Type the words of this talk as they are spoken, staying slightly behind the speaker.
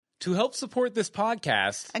To help support this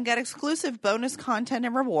podcast and get exclusive bonus content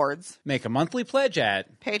and rewards, make a monthly pledge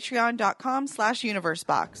at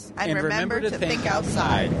patreon.com/universebox. And remember to think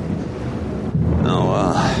outside. Oh,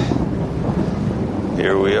 well.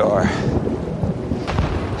 Here we are.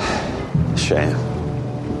 Shame.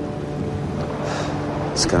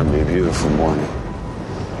 It's gonna be a beautiful morning.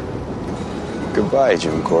 Goodbye,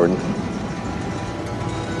 Jim Gordon.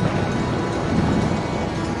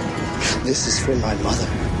 This is for my mother.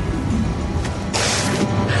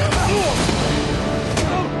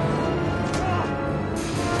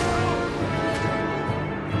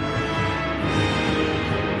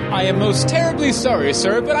 I am most terribly sorry,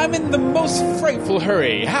 sir, but I'm in the most frightful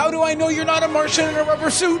hurry. How do I know you're not a Martian in a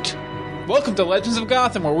rubber suit? Welcome to Legends of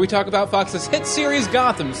Gotham, where we talk about Fox's hit series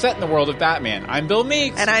Gotham, set in the world of Batman. I'm Bill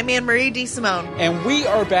Meeks. And I'm Anne-Marie DeSimone. And we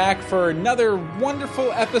are back for another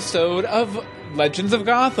wonderful episode of Legends of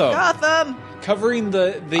Gotham. Gotham! Covering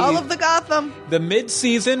the all of the Gotham. The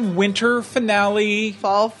mid-season winter finale.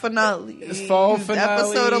 Fall finale.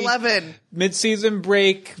 Episode 11. Mid-season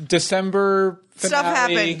break, December finale Stuff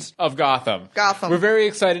happened. Of Gotham. Gotham. We're very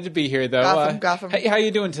excited to be here, though. Gotham. Hey, how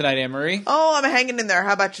you doing tonight, Anne-Marie? Oh, I'm hanging in there.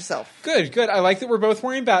 How about yourself? Good. I like that we're both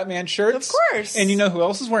wearing Batman shirts. Of course. And you know who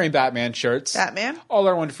else is wearing Batman shirts? Batman. All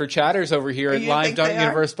our wonderful chatters over here at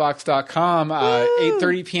live.universebox.com,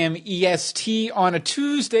 8:30 p.m. EST on a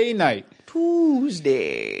Tuesday night.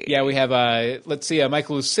 Yeah, we have, let's see,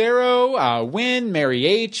 Michael Lucero, Wynn, Mary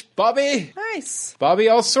H., Bobby. Nice. Bobby,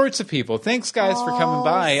 all sorts of people. Thanks, guys, for coming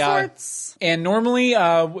by. Sorts. And normally,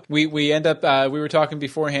 we end up, we were talking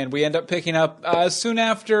beforehand, we end up picking up soon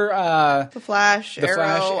after The Flash,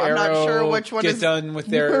 Arrow. I'm not sure which one get is done with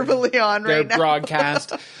their normally on their right now.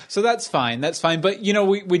 broadcast. So that's fine. But, you know,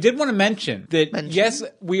 we did want to mention that, yes,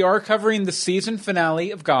 we are covering the season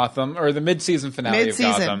finale of Gotham, or the mid-season finale of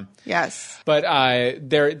Gotham. Yes. But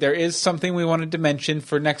there is something we wanted to mention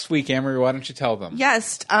for next week, Amory. Why don't you tell them?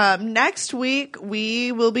 Yes. Next week,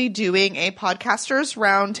 we will be doing a podcasters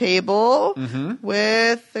roundtable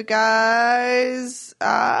with the guys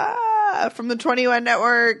from the 21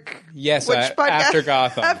 Network. Yes, Which After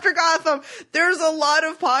Gotham. After Gotham. There's a lot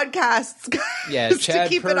of podcasts, guys. Yeah, Chad to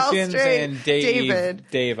keep Perkins it all straight. and Dave,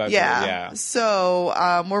 I believe, yeah.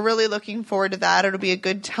 So we're really looking forward to that. It'll be a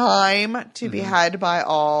good time to be had by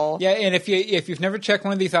all. Yeah, and if you've never checked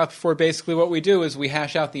one of these out before, basically what we do is we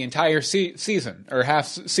hash out the entire season, or half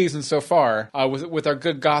season so far, with our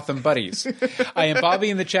good Gotham buddies. I am Bobby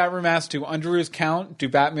in the chat room asked, do Underoos count? Do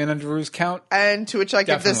Batman Underoos count? And to which I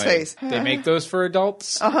give this face. They make those for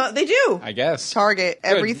adults? They do. I guess. Target.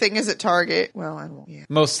 Good. Everything is at Target. Well, I won't. Yeah.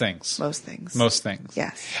 Most things.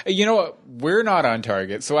 Yes. You know what? We're not on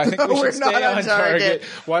Target, so I think we should stay on Target.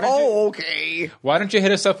 Okay. Why don't you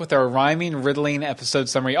hit us up with our rhyming, riddling episode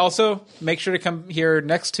summary? Also, make sure to come here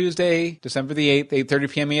next Tuesday, December the 8th,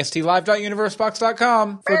 8:30 p.m. EST,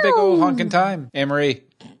 live.universebox.com for a big old honkin' time. Anne-Marie,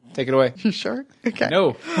 take it away. You sure? Okay.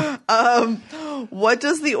 No. What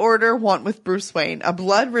does the Order want with Bruce Wayne? A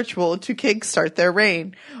blood ritual to kickstart their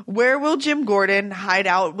reign. Where will Jim Gordon hide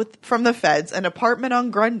out from the feds? An apartment on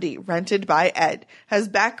Grundy, rented by Ed. Has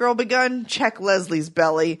Batgirl begun? Check Leslie's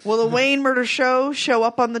belly. Will the Wayne murder show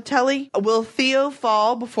up on the telly? Will Theo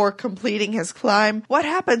fall before completing his climb? What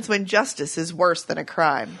happens when justice is worse than a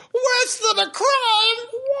crime? Worse than a crime?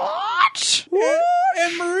 What?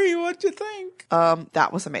 Anne-Marie, what'd you think?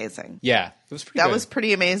 That was amazing. Yeah. That was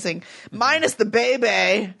pretty amazing. Minus the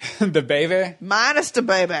baby. The baby? Minus the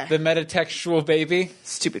baby. The metatextual baby?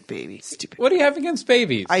 Stupid baby. Stupid. What do you have against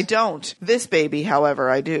babies? I don't. This baby, however,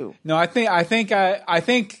 I do. No, I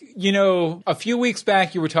think, you know, a few weeks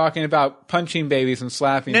back you were talking about punching babies and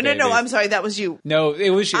slapping babies. No, I'm sorry. That was you. No, it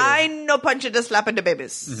was you. I no punching and slapping the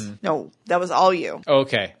babies. Mm-hmm. No, that was all you.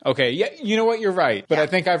 Okay. Yeah, you know what? You're right. But I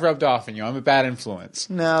think I've rubbed off on you. I'm a bad influence.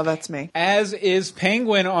 No, that's me. As is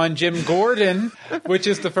Penguin on Jim Gordon. Which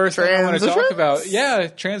is the first thing I want to talk about. Yeah,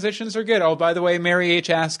 transitions are good. Oh, by the way, Mary H.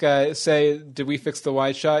 asked, did we fix the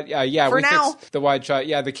wide shot? Yeah, we fixed the wide shot.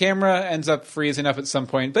 Yeah, the camera ends up freezing up at some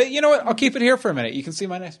point. But you know what? I'll keep it here for a minute. You can see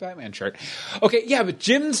my nice Batman shirt. Okay, yeah, but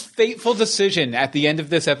Jim's fateful decision at the end of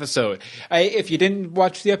this episode. If you didn't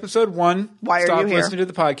watch the episode, one, why stop are you here? listening to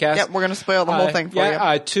the podcast. Yep, we're going to spoil the whole thing for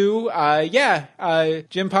you. Two,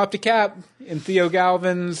 Jim popped a cap in Theo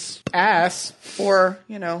Galvin's ass. Or,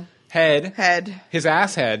 you know... Head. His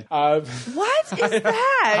ass head. What is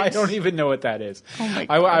that? I don't even know what that is. Oh my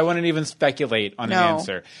God. I wouldn't even speculate on an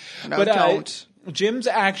answer. No, but, don't. Jim's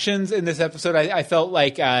actions in this episode, I felt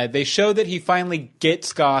like they show that he finally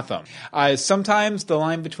gets Gotham. Sometimes the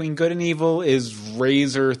line between good and evil is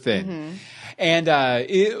razor thin. Mm-hmm. And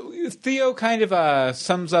Theo kind of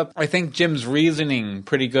sums up, I think, Jim's reasoning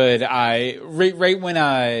pretty good. Right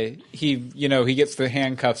when he gets the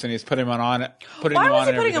handcuffs and he's putting him on. Why was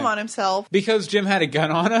he putting him on himself? Because Jim had a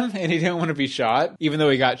gun on him and he didn't want to be shot, even though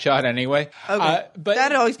he got shot anyway. Okay, but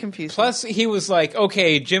that always confused me. Plus, he was like,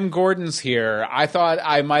 okay, Jim Gordon's here. I thought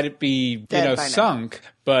I might be, sunk.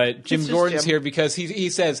 But Jim Gordon's here because he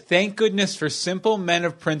says, thank goodness for simple men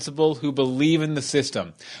of principle who believe in the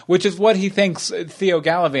system, which is what he thinks Theo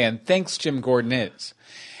Galavan thinks Jim Gordon is.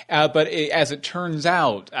 But as it turns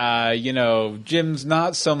out, Jim's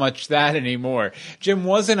not so much that anymore. Jim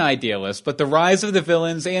was an idealist, but the rise of the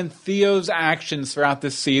villains and Theo's actions throughout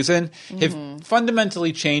this season have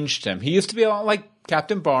fundamentally changed him. He used to be a lot like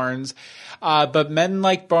Captain Barnes, but men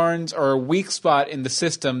like Barnes are a weak spot in the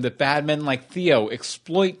system that bad men like Theo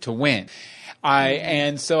exploit to win.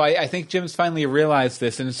 And so I think Jim's finally realized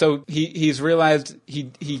this, and so he's realized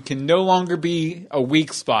he can no longer be a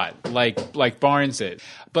weak spot like Barnes is.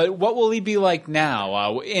 But what will he be like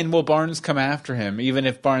now? And will Barnes come after him, even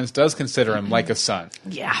if Barnes does consider him like a son?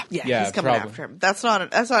 Yeah, he's coming after him. That's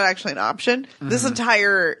not actually an option. This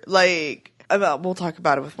entire we'll talk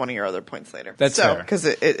about it with one of your other points later. That's fair. Because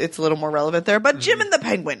it's a little more relevant there. But Jim and the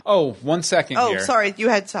Penguin. Oh, 1 second here. Oh, sorry. You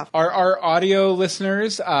had stuff. Our audio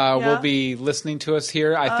listeners will be listening to us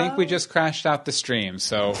here. I think we just crashed out the stream.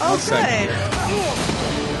 So 1 second here.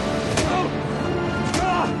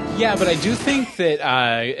 Yeah, but I do think that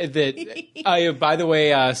by the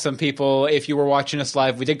way, some people, if you were watching us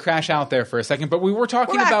live, we did crash out there for a second, but we were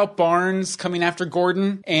talking about Barnes coming after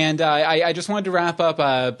Gordon, and I just wanted to wrap up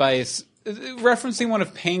by referencing one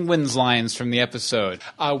of Penguin's lines from the episode.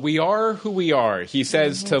 We are who we are, he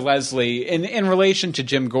says to Leslie in relation to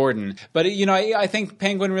Jim Gordon. But, I think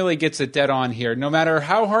Penguin really gets it dead on here. No matter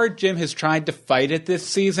how hard Jim has tried to fight it this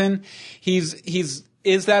season, he's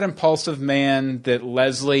that impulsive man that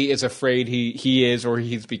Leslie is afraid he is or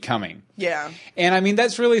he's becoming. Yeah. And I mean,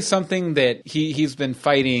 that's really something that he's been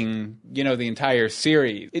fighting, the entire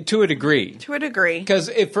series to a degree. To a degree. Because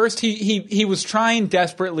at first he was trying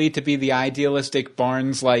desperately to be the idealistic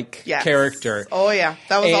Barnes-like character. Oh, yeah.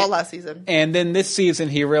 That was all last season. And then this season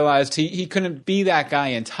he realized he couldn't be that guy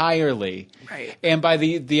entirely. Right. And by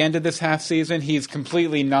the end of this half season, he's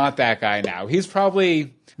completely not that guy now. He's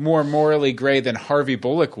probably more morally gray than Harvey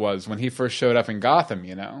Bullock was when he first showed up in Gotham,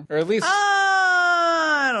 Or at least...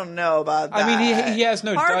 I don't know about that. I mean, he has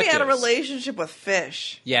no Harvey Duchess. had a relationship with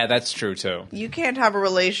Fish. Yeah, that's true, too. You can't have a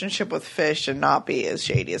relationship with Fish and not be as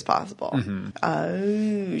shady as possible.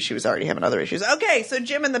 Oh, she was already having other issues. Okay, so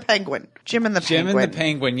Jim and the Penguin. Jim and the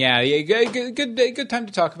Penguin, yeah. Good time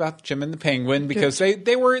to talk about Jim and the Penguin because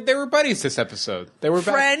they were buddies this episode. They were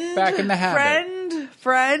back in the habit.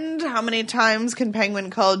 Friend. How many times can Penguin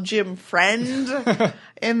call Jim friend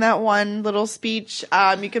in that one little speech?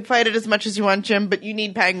 You can fight it as much as you want, Jim, but you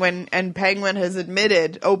need Penguin, and Penguin has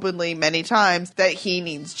admitted openly many times that he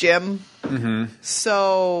needs Jim.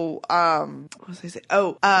 So, what was I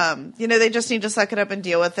saying? They just need to suck it up and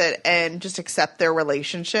deal with it and just accept their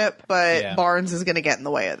relationship. But Barnes is going to get in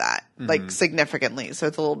the way of that, significantly. So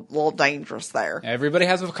it's a little dangerous there. Everybody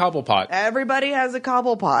has a cobblepot. Everybody has a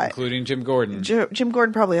cobblepot. Including Jim Gordon. Jim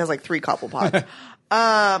Gordon probably has 3 cobblepots.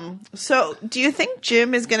 So do you think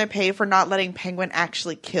Jim is going to pay for not letting Penguin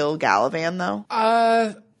actually kill Galavan, though?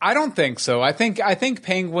 I don't think so. I think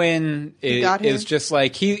Penguin is just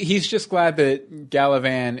like he's just glad that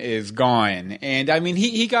Galavan is gone, and I mean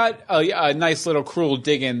he got a nice little cruel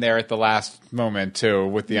dig in there at the last moment too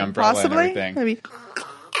with the umbrella and everything. Maybe.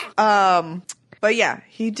 But yeah,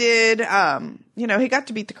 he did. He got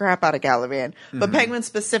to beat the crap out of Galavan, but Penguin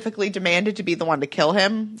specifically demanded to be the one to kill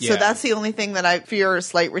him. So that's the only thing that I fear a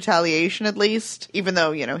slight retaliation, at least, even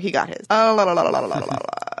though, he got his.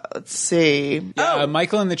 Let's see. Yeah,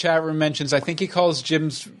 Michael in the chat room mentions, I think he calls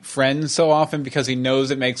Jim's friend so often because he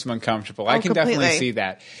knows it makes him uncomfortable. I can definitely see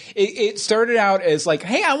that. It started out as like,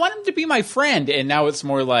 hey, I want him to be my friend. And now it's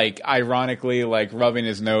more like, ironically, like rubbing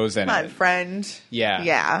his nose in my friend. Yeah.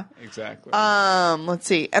 Yeah. Exactly. Let's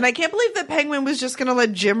see. And I can't believe that Penguin was just going to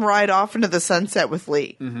let Jim ride off into the sunset with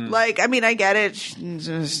Lee. I mean, I get it. She's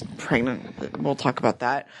just pregnant. We'll talk about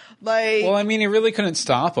that. Well, I mean, he really couldn't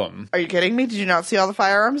stop him. Are you kidding me? Did you not see all the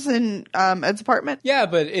firearms in Ed's apartment? Yeah,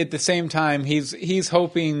 but at the same time, he's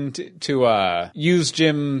hoping to use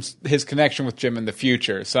his connection with Jim in the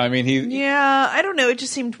future. So I mean, yeah, I don't know. It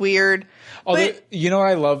just seemed weird. Although, you know what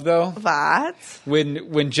I love though? What?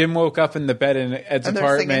 When Jim woke up in the bed in Ed's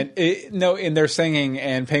apartment, and they're singing,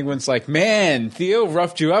 and Penguin's like, "Man, Theo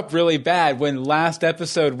roughed you up really bad." When last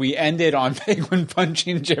episode we ended on Penguin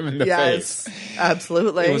punching Jim in the face.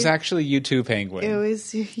 Absolutely. It was actually you too, Penguin. It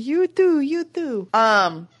was you too.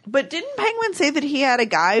 But didn't Penguin say that he had a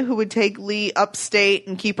guy who would take Lee upstate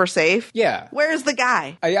and keep her safe? Yeah. Where's the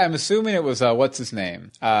guy? I'm assuming it was, what's his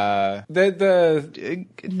name? Not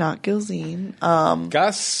Gilzine.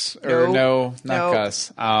 Gus? Or no, not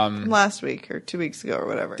Gus. Last week or 2 weeks ago or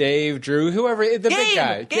whatever. Dave, Drew, whoever, the big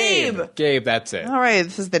guy. Gabe, that's it. All right,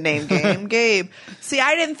 this is the name game. Gabe. See,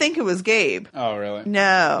 I didn't think it was Gabe. Oh, really?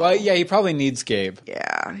 No. Well, yeah, he probably needs Gabe.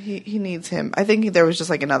 Yeah, he needs him. I think there was just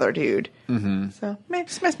like another dude. Mm-hmm. So, meh.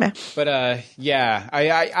 But yeah,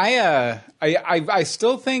 I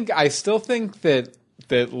still think that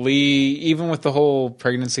Lee, even with the whole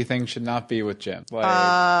pregnancy thing, should not be with Jim.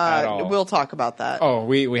 At all. We'll talk about that. Oh,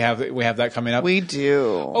 we have that coming up. We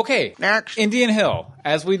do. Okay, next, Indian Hill.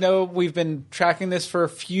 As we know, we've been tracking this for a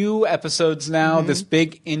few episodes now. Mm-hmm. This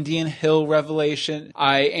big Indian Hill revelation.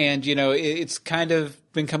 It's kind of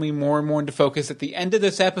been coming more and more into focus at the end of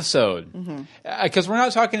this episode, because we're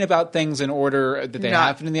not talking about things in order that they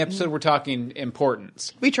happen in the episode. We're talking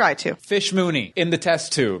importance. We try to. Fish Mooney in the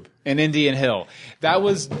test tube in Indian Hill. That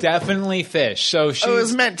was definitely Fish. So it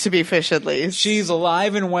was meant to be Fish, at least. She's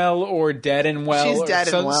alive and well, or dead and well. She's dead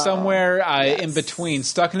and well. Somewhere in between,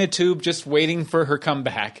 stuck in a tube, just waiting for her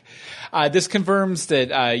comeback. This confirms that,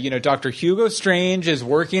 Dr. Hugo Strange is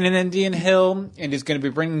working in Indian Hill and is going to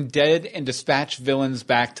be bringing dead and dispatched villains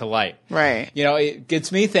back to life. Right. It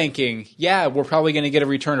gets me thinking, we're probably going to get a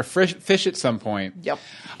return of Fish at some point. Yep.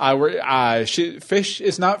 Fish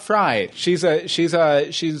is not fried. She's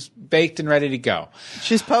baked and ready to go.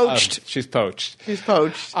 She's poached. She's poached.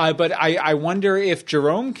 But I wonder if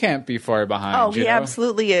Jerome can't be far behind. Oh, he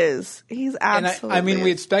absolutely is. He's absolutely. We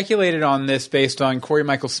had speculated on this based on Corey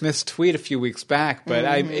Michael Smith's tweet a few weeks back, but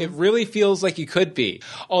it really feels like he could be.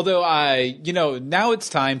 Although, now it's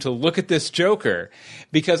time to look at this Joker,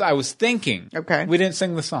 because I was thinking. Okay. We didn't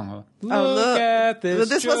sing the song. Look at this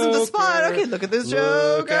This Joker. wasn't the spot. Okay, look at this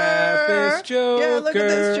Joker. Look at this Joker. Yeah, look at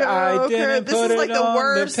this Joker. I didn't this put is like it the on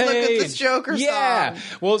worst the Look at page. this Joker song. Yeah.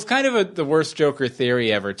 Well, it's kind of the worst Joker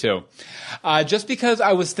theory ever, too. Just because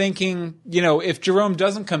I was thinking, if Jerome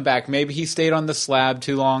doesn't come back, maybe he stayed on the slab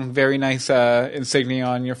too long. Very nice insignia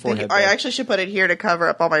on your forehead. I actually should put it here to cover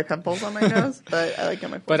up all my pimples on my nose, but I like it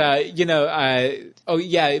on my forehead.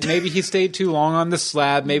 But, maybe he stayed too long on the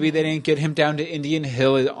slab. Maybe they didn't get him down to Indian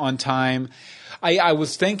Hill on time. I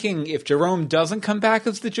was thinking, if Jerome doesn't come back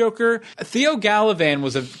as the Joker, Theo Gallivan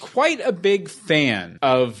was quite a big fan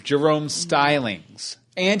of Jerome's stylings.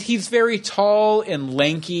 And he's very tall and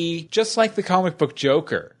lanky, just like the comic book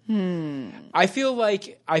Joker. I feel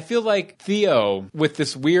like Theo, with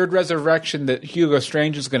this weird resurrection that Hugo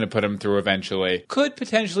Strange is going to put him through eventually, could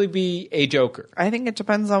potentially be a Joker. I think it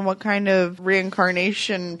depends on what kind of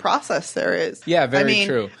reincarnation process there is. Yeah, very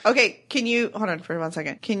true. Okay, hold on for 1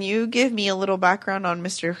 second. Can you give me a little background on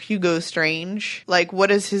Mr. Hugo Strange? Like,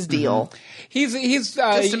 what is his deal? Mm-hmm. He's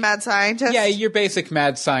just a mad scientist? Yeah, your basic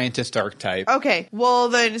mad scientist archetype. Okay, well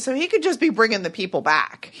then, so he could just be bringing the people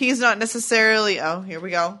back. He's not necessarily, here we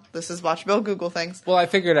go. This is Watch Bill Google things. Well, I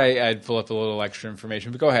figured I'd pull up a little extra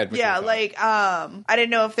information, but go ahead. Yeah, I didn't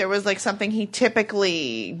know if there was like something he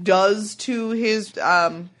typically does to his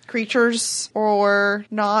creatures or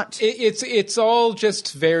not. It's all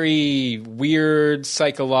just very weird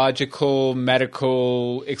psychological,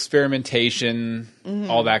 medical experimentation,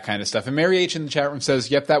 all that kind of stuff. And Mary H in the chat room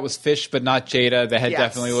says, "Yep, that was Fish, but not Jada. The head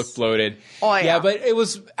definitely looked bloated." Oh yeah, but it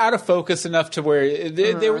was out of focus enough to where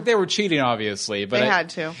they were cheating, obviously. But they had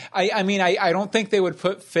to. I don't think they would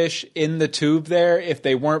put Fish in the tube there if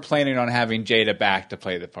they weren't planning on having Jada back to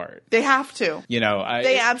play the part. They have to.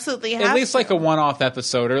 They absolutely have to. At least like a one-off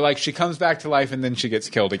episode, or like she comes back to life and then she gets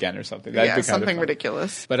killed again or something. That'd be something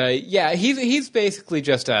ridiculous. But he's basically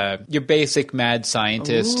just your basic mad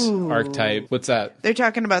scientist archetype. What's that? They're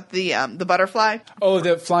talking about the butterfly. Oh,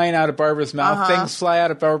 the flying out of Barbara's mouth. Things fly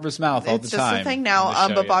out of Barbara's mouth all the time. It's just a thing now.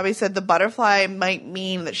 But Bobby said the butterfly might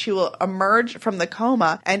mean that she will emerge from the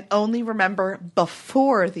coma and only remember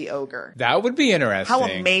before the ogre. That would be interesting. How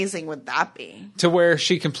amazing would that be? To where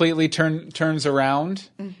she completely turns around,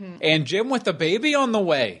 and Jim with the baby on the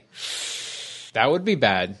way. That would be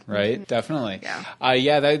bad, right? Definitely. Yeah.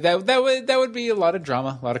 That would be a lot of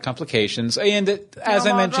drama, a lot of complications. And as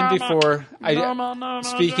I mentioned before,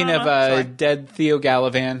 speaking of dead Theo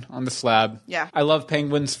Gallivan on the slab, I love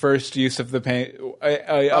Penguin's first use of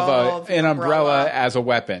an umbrella as a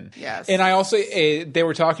weapon. Yes. And I also they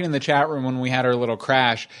were talking in the chat room when we had our little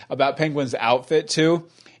crash about Penguin's outfit too.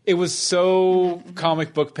 It was so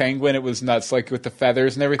comic book Penguin. It was nuts, like with the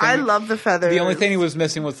feathers and everything. I love the feathers. The only thing he was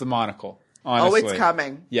missing was the monocle. honestly. Oh, it's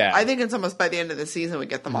coming. Yeah. I think it's almost by the end of the season we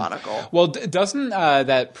get the monocle. Well, doesn't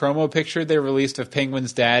that promo picture they released of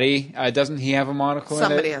Penguin's daddy, doesn't he have a monocle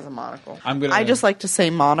Somebody in it? has a monocle. I just like to say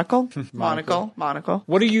monocle. Monocle.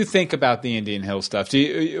 What do you think about the Indian Hill stuff? Do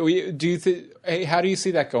you hey, how do you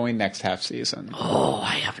see that going next half season? Oh,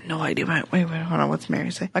 I have no idea. Wait, hold on. What's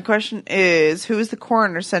Mary say? My question is, who is the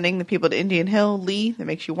coroner sending the people to Indian Hill? Lee? That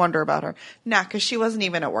makes you wonder about her. Nah, because she wasn't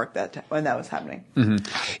even at work that time when that was happening. Mm-hmm.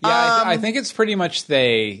 Yeah, I think it's pretty much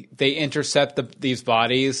they intercept these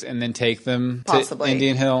bodies and then take them to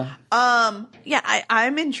Indian Hill. Yeah,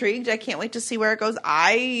 I'm intrigued. I can't wait to see where it goes.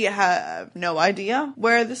 I have no idea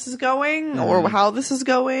where this is going or how this is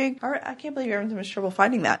going. I can't believe you're having so much trouble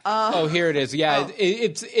finding that. Here it is. Yeah,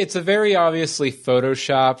 it's a very obviously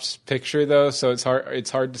photoshopped picture though, so it's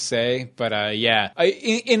hard to say. But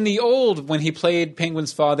in the old, when he played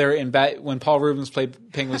Penguin's father when Paul Rubens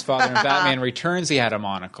played Penguin's father in Batman Returns, he had a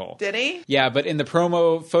monocle. Did he? Yeah, but in the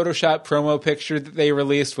Photoshop promo picture that they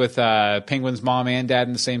released with Penguin's mom and dad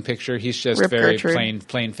in the same picture, he's just very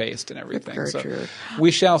plain faced and everything. So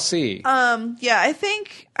we shall see. I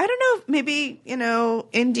think I don't know. Maybe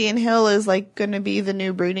Indian Hill is like going to be the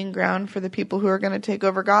new breeding ground for the people who are going to take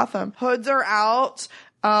over Gotham. Hoods are out.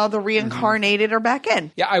 The reincarnated are back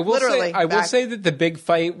in. Yeah, I will say that the big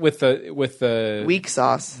fight with the weak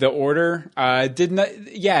sauce, the Order, did not.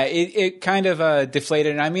 Yeah, it kind of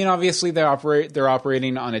deflated. And I mean, obviously they're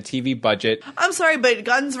operating on a TV budget. I'm sorry, but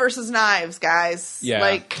guns versus knives, guys. Yeah,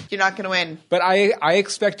 like you're not going to win. But I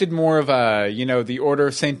expected more of the Order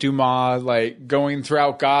of Saint Dumas, like going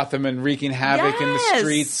throughout Gotham and wreaking havoc in the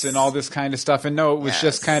streets and all this kind of stuff. And no, it was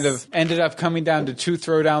just kind of ended up coming down to 2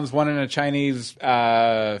 throwdowns, one in a Chinese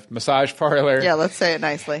massage parlor. Yeah, let's say it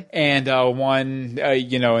nicely. And one,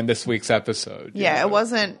 in this week's episode. Yeah, it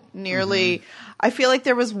wasn't nearly. Mm-hmm. I feel like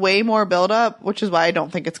there was way more buildup, which is why I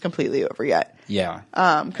don't think it's completely over yet. Yeah.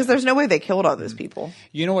 Because there's no way they killed all those people.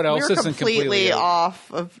 You know what else isn't completely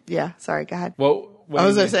off of? Yeah, sorry, go ahead. Well, I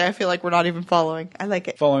was going to say, I feel like we're not even following. I like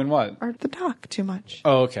it. Following what? Or the talk too much.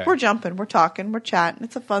 Oh, okay. We're jumping, we're talking, we're chatting.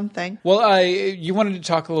 It's a fun thing. Well, you wanted to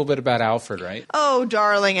talk a little bit about Alfred, right? Oh,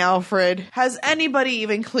 darling Alfred. Has anybody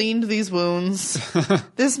even cleaned these wounds?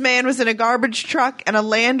 This man was in a garbage truck and a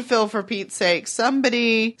landfill, for Pete's sake.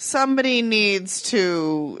 Somebody needs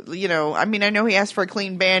to, I mean, I know he asked for a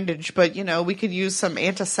clean bandage, but, we could use some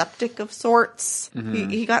antiseptic of sorts.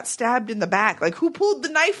 Mm-hmm. He got stabbed in the back. Like, who pulled the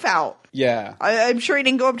knife out? Yeah. I'm sure he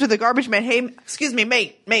didn't go up to the garbage man. Hey, excuse me,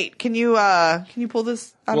 mate, can you pull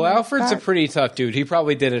this out Well, Alfred's a pretty tough dude. He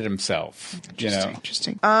probably did it himself.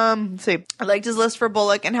 Interesting. Let's see. I liked his list for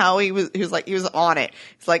Bullock and how he was on it.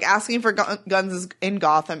 He's like, asking for guns in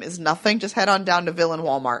Gotham is nothing. Just head on down to Villain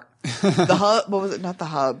Walmart. The hub, what was it? Not the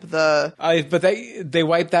hub. But they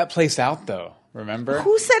wiped that place out though. Remember?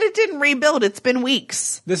 Who said it didn't rebuild? It's been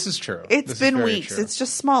weeks. This is true. It's been weeks. True. It's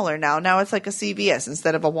just smaller now. Now it's like a CVS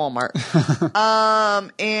instead of a Walmart.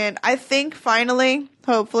 And I think finally,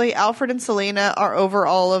 hopefully, Alfred and Selena are over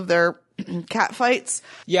all of their cat fights.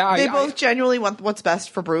 Yeah, they both genuinely want what's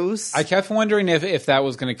best for Bruce. I kept wondering if that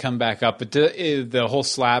was going to come back up, but the whole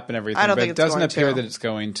slap and everything. I don't think it doesn't appear that it's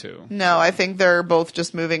going to. No, I think they're both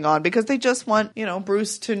just moving on because they just want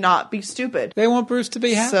Bruce to not be stupid. They want Bruce to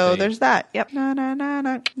be happy. So there's that. Yep.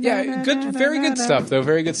 Yeah, good, very good stuff though.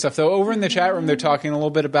 Very good stuff though. Over in the chat room, they're talking a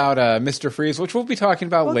little bit about Mr. Freeze, which we'll be talking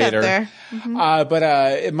about later. Get there. Mm-hmm.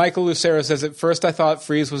 But Michael Lucero says at first I thought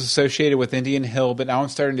Freeze was associated with Indian Hill, but now I'm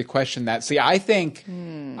starting to question that. See, I think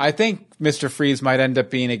Mr. Freeze might end up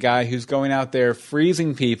being a guy who's going out there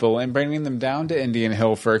freezing people and bringing them down to Indian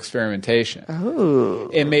Hill for experimentation. Oh.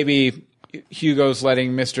 And maybe Hugo's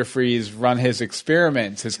letting Mr. Freeze run his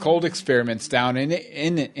experiments, his cold experiments down in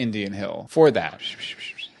Indian Hill for that.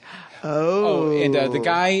 And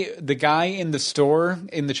the guy in the store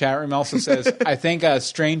in the chat room also says, I think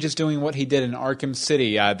Strange is doing what he did in Arkham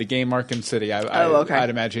City, the game Arkham City. I'd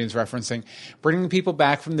imagine he's referencing bringing people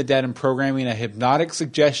back from the dead and programming a hypnotic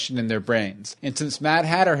suggestion in their brains. And since Mad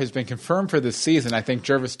Hatter has been confirmed for this season, I think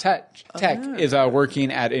Jervis Tech is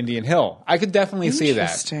working at Indian Hill. I could definitely see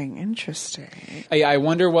that. Interesting. I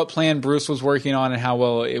wonder what plan Bruce was working on and how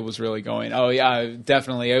well it was really going. Oh yeah,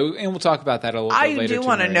 definitely. And we'll talk about that a little bit later. I do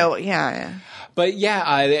want to know. Yeah. But yeah,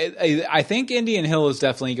 I think Indian Hill is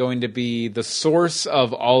definitely going to be the source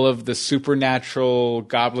of all of the supernatural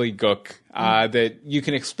gobbledygook that you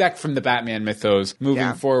can expect from the Batman mythos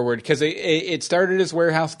moving forward. Because it started as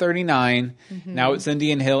Warehouse 39, now it's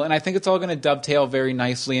Indian Hill, and I think it's all going to dovetail very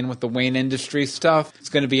nicely in with the Wayne Industries stuff. It's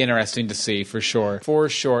going to be interesting to see for sure.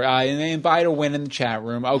 And bye to Win in the chat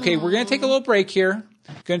room. Okay, we're going to take a little break here.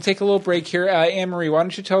 Going to take a little break here. Anne-Marie, why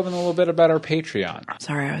don't you tell them a little bit about our Patreon?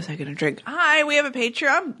 Sorry, I was taking a drink. Hi, we have a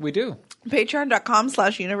Patreon. We do.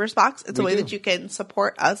 Patreon.com/universebox. It's a way that you can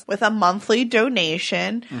support us with a monthly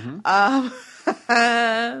donation.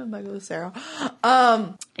 Michael Lucero.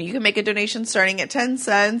 You can make a donation starting at 10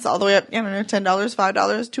 cents all the way up, $10,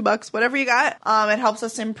 $5, $2, whatever you got. It helps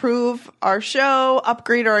us improve our show,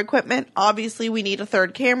 upgrade our equipment. Obviously, we need a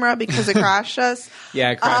third camera because it crashed us.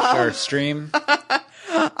 Yeah, it crashed our stream.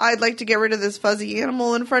 I'd like to get rid of this fuzzy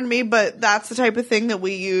animal in front of me, but that's the type of thing that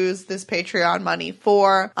we use this Patreon money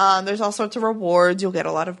for. There's all sorts of rewards. You'll get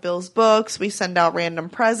a lot of Bill's books. We send out random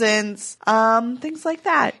presents, things like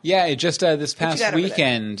that. Yeah, just this past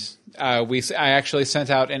weekend, I actually sent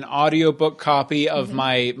out an audiobook copy of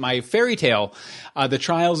my fairy tale, The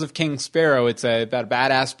Trials of King Sparrow. It's about a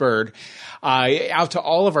badass bird. Out to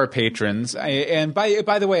all of our patrons. And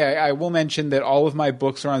by the way, I will mention that all of my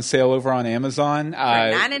books are on sale over on Amazon. For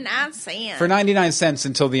 99 cents. For 99 cents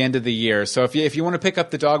until the end of the year. So if you want to pick up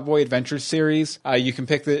the Dog Boy Adventures series, you can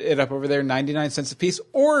pick it up over there, 99 cents a piece.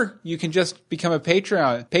 Or you can just become a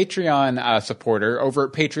Patreon supporter over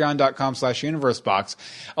at patreon.com/universebox,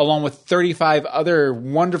 along with 35 other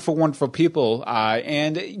wonderful, wonderful people.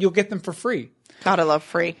 And you'll get them for free. Gotta love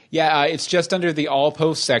free. Yeah, it's just under the All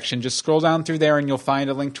Posts section. Just scroll down through there and you'll find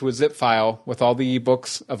a link to a zip file with all the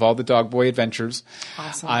ebooks of all the Dog Boy Adventures.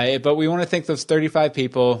 Awesome. But we want to thank those 35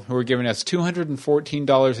 people who are giving us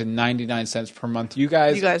 $214.99 per month. You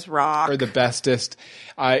guys rock. Are the bestest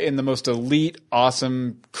in the most elite,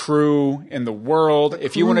 awesome crew in the world.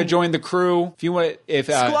 If you want to join the crew,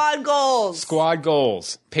 Squad goals.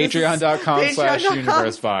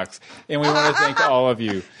 Patreon.com/universebox. And we want to thank all of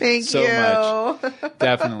you so much.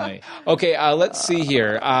 Definitely. Okay, let's see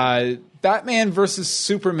here. Batman versus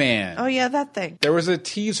Superman. Oh, yeah, that thing. There was a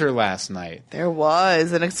teaser last night. There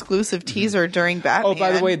was an exclusive teaser during Batman. Oh,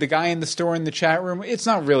 by the way, the guy in the store in the chat room, it's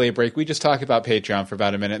not really a break. We just talk about Patreon for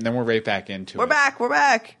about a minute, and then we're right back into it. We're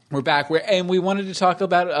back. And we wanted to talk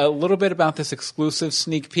about a little bit about this exclusive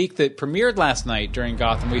sneak peek that premiered last night during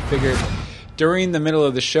Gotham. We figured during the middle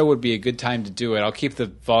of the show would be a good time to do it. I'll keep the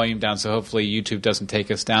volume down so hopefully YouTube doesn't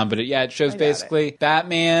take us down. But it shows basically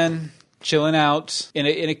Batman chilling out in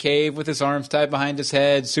a cave with his arms tied behind his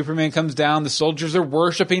head. Superman comes down. The soldiers are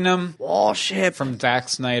worshiping him. Worship. From Zack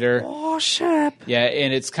Snyder. Worship. Yeah,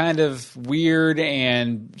 and it's kind of weird,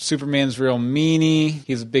 and Superman's real meanie.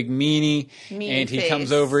 He's a big meanie. And he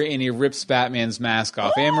comes over and he rips Batman's mask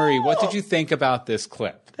off. Anne-Marie, what did you think about this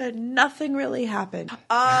clip? That nothing really happened.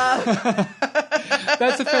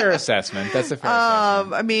 That's a fair assessment.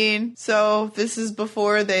 I mean, so this is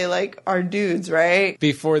before they are dudes, right?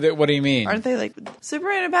 Before that, what do you mean? Aren't they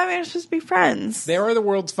Superman and Batman are supposed to be friends? They are the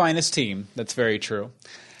world's finest team. That's very true.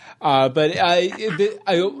 But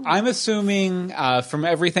I'm assuming from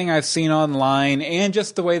everything I've seen online and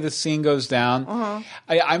just the way the scene goes down,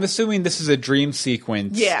 I'm assuming this is a dream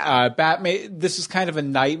sequence. Yeah. Batman. This is kind of a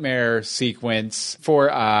nightmare sequence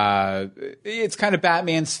for. It's kind of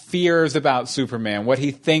Batman's fears about Superman, what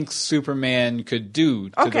he thinks Superman could do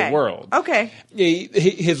to the world. Okay.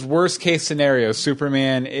 His worst case scenario,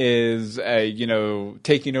 Superman is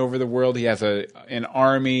taking over the world. He has an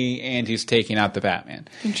army and he's taking out the Batman.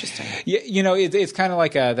 Interesting. Yeah, it's kind of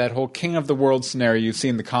like that whole King of the World scenario you see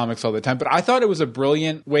in the comics all the time. But I thought it was a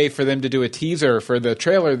brilliant way for them to do a teaser for the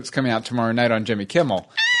trailer that's coming out tomorrow night on Jimmy Kimmel.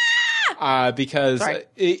 Because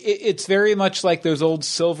it's very much like those old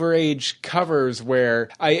Silver Age covers where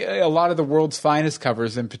a lot of the world's finest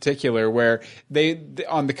covers in particular, where they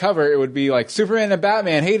on the cover it would be like Superman and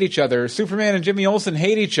Batman hate each other, Superman and Jimmy Olsen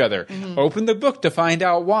hate each other. Mm-hmm. Open the book to find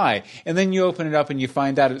out why, and then you open it up and you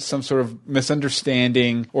find out it's some sort of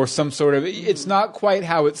misunderstanding or some sort of it's not quite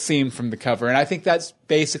how it seemed from the cover, and I think that's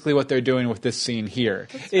basically what they're doing with this scene here.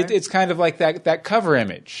 It's kind of like that cover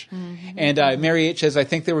image. Mm-hmm. And Mary H says, I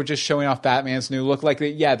think they were just showing off Batman's new look, like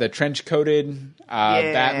the trench-coated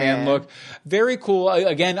Batman look. Very cool.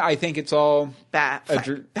 Again, I think it's all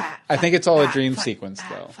a dream sequence,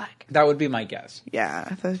 though. That would be my guess. Yeah,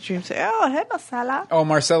 I thought a dream sequence. Oh, hey, Marcella. Oh,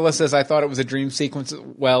 Marcella says, I thought it was a dream sequence.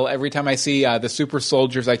 Well, every time I see the super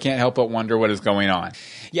soldiers, I can't help but wonder what is going on.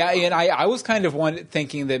 Yeah, and I was kind of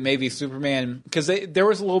thinking that maybe Superman, because there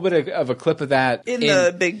was a little bit of a clip of that in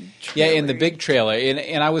the big trailer. Yeah, in the big trailer.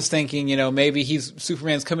 And I was thinking, maybe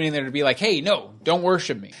Superman's coming in there to be like, hey, no, don't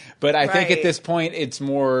worship me. But I think at this point, it's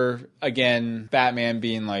more, again, Batman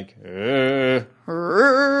being like, Yeah,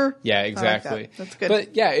 exactly. Like that. That's good.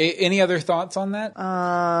 But yeah, any other thoughts on that?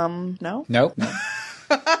 No. Nope.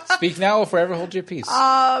 Speak now or forever hold your peace.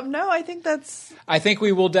 No, I think I think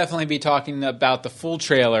we will definitely be talking about the full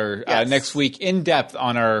trailer next week in depth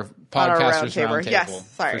on our Podcasters Roundtable. Yes,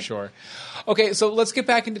 sorry. For sure. Okay, so let's get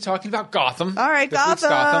back into talking about Gotham. All right,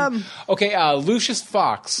 Gotham. Okay, Lucius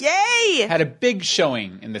Fox. Yay! Had a big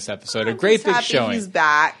showing in this episode. A great big showing. He's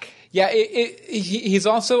back. Yeah, he's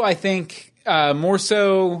also, I think, more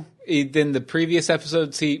so than the previous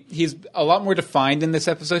episodes. He's a lot more defined in this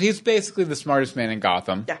episode. He's basically the smartest man in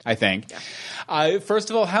Gotham, I think. Yeah. First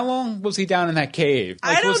of all, how long was he down in that cave?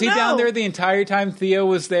 I don't know. Was he down there the entire time Theo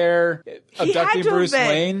was there abducting Bruce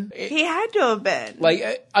Wayne? He had to have been.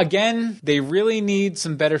 Like, again, they really need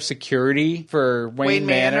some better security for Wayne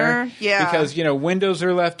Manor. Yeah. Because, windows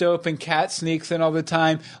are left open, Cat sneaks in all the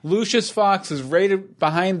time. Lucius Fox is right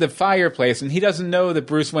behind the fireplace, and he doesn't know that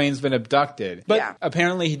Bruce Wayne's been abducted. But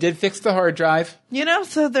apparently he did fix the hard drive.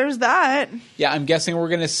 So there's that. Yeah, I'm guessing we're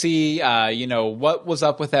going to see, what was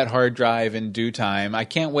up with that hard drive in due time. I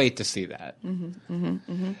can't wait to see that.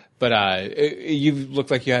 But you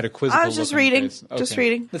looked like you had a quizzical. I was just reading. Okay. Just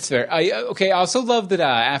reading. That's fair. I also love that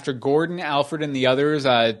after Gordon, Alfred, and the others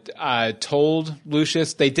told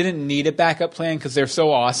Lucius they didn't need a backup plan because they're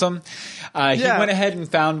so awesome, he went ahead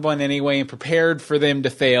and found one anyway and prepared for them to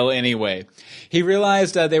fail anyway. He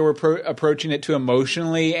realized they were approaching it too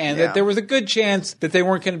emotionally and that there was a good chance that they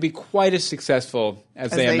weren't going to be quite as successful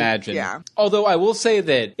as they imagined. Yeah. Although I will say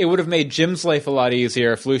that it would have made Jim's life a lot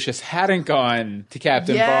easier if Lucius hadn't gone to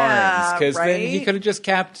Captain Barnes, because then he could have just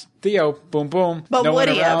capped Theo, boom, boom. But no would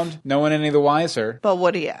one he around, have? no one any the wiser. But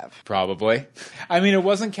would he have? Probably. I mean, it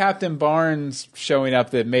wasn't Captain Barnes showing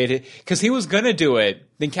up that made it, because he was going to do it.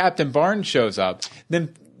 Then Captain Barnes shows up.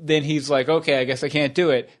 Then he's like, okay, I guess I can't do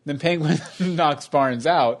it. Then Penguin knocks Barnes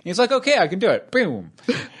out. He's like, okay, I can do it. Boom.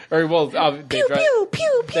 Or, well,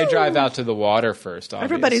 they drive out to the water first, obviously.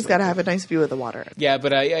 Everybody's got to have a nice view of the water. Yeah,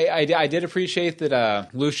 but I did appreciate that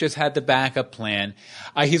Lucius had the backup plan.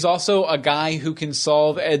 He's also a guy who can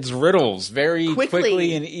solve Ed's riddles very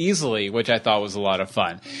quickly and easily, which I thought was a lot of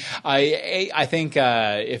fun. I think,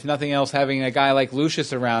 if nothing else, having a guy like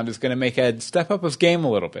Lucius around is going to make Ed step up his game a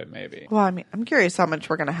little bit, maybe. Well, I mean, I'm curious how much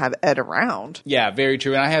we're going to have Ed around. Yeah, very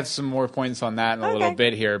true. And I have some more points on that in a little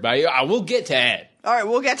bit here, but I will get to Ed. All right,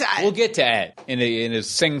 we'll get to Ed. We'll get to Ed in his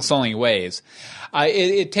sing-songy ways.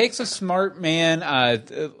 It takes a smart man,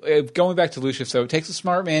 going back to Lucius, though, it takes a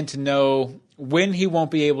smart man to know when he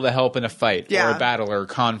won't be able to help in a fight or a battle or a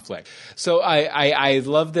conflict. So I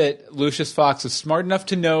love that Lucius Fox is smart enough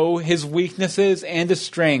to know his weaknesses and his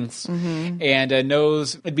strengths, and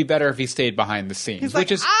knows it'd be better if he stayed behind the scenes. He's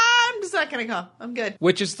like, I'm just not going to come. I'm good.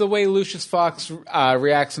 Which is the way Lucius Fox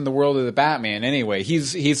reacts in the world of the Batman anyway.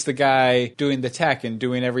 He's the guy doing the tech and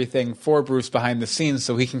doing everything for Bruce behind the scenes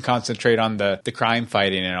so he can concentrate on the crime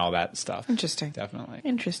fighting and all that stuff. Interesting. Definitely.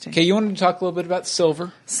 Interesting. Okay, you wanted to talk a little bit about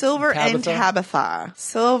Silver? Silver and Tabitha.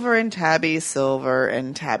 Silver and Tabby, Silver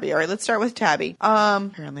and Tabby. All right, let's start with Tabby.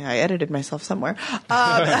 Apparently I edited myself somewhere.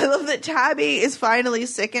 I love that Tabby is finally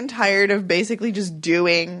sick and tired of basically just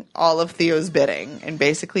doing all of Theo's bidding and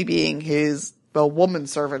basically being his woman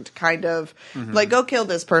servant, kind of like, go kill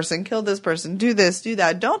this person, do this, do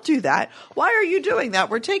that, don't do that. Why are you doing that?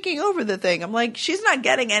 We're taking over the thing. I'm like, she's not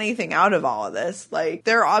getting anything out of all of this. Like,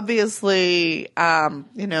 they're obviously,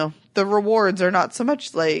 the rewards are not so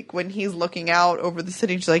much like when he's looking out over the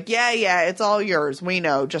city. She's like, yeah, it's all yours. We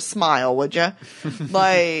know. Just smile, would you?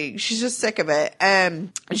 Like, she's just sick of it.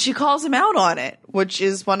 And she calls him out on it, which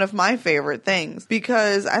is one of my favorite things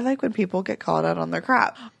because I like when people get called out on their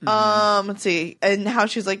crap. Let's see. And how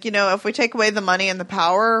she's like, if we take away the money and the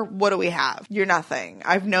power, what do we have? You're nothing.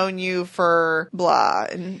 I've known you for blah.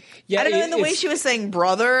 And I don't know, in the way she was saying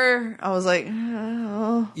brother, I was like,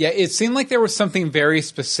 oh. Yeah, it seemed like there was something very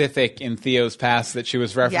specific in Theo's past that she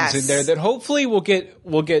was referencing there that hopefully we'll get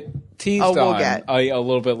teased on a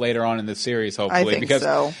little bit later on in the series, hopefully. I think because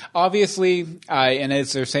so. Obviously, and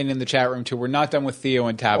as they're saying in the chat room too, we're not done with Theo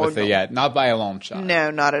and Tabitha yet. Not by a long shot.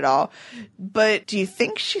 No, not at all. But do you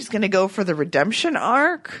think she's going to go for the redemption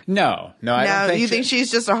arc? No, I don't think. You think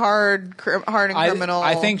she's just a hardened criminal?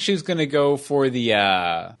 I think she's going to go for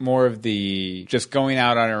the more of the just going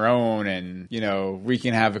out on her own and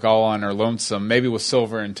wreaking havoc all on her lonesome, maybe with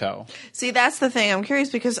Silver in tow. See, that's the thing. I'm curious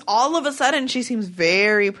because all of a sudden she seems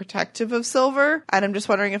very protective of Silver, and I'm just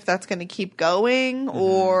wondering if that's going to keep going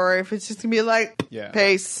or if it's just going to be like,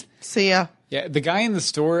 peace, see ya. Yeah, the guy in the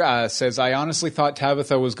store says, I honestly thought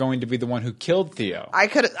Tabitha was going to be the one who killed Theo.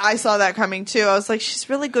 I saw that coming too. I was like, she's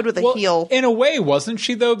really good with a heel. In a way, wasn't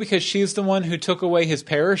she though? Because she's the one who took away his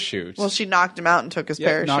parachute. Well, she knocked him out and took his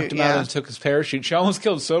parachute. Knocked him out and took his parachute. She almost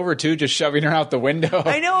killed Silver too, just shoving her out the window.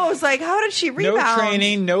 I know. I was like, how did she rebound? No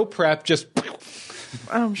training, no prep, just...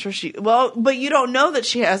 I'm sure but you don't know that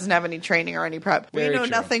she doesn't have any training or any prep. We know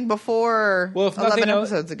nothing before 11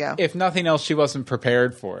 episodes ago. If nothing else, she wasn't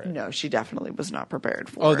prepared for it. No, she definitely was not prepared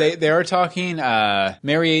for it. They are talking,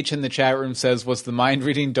 Mary H. in the chat room says, was the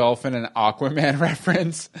mind-reading dolphin an Aquaman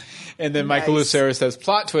reference? And then Michael Lucero says,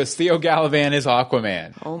 plot twist, Theo Galavan is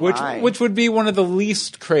Aquaman. Oh my. Which would be one of the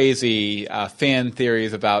least crazy fan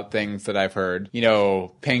theories about things that I've heard. You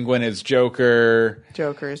know, Penguin is Joker.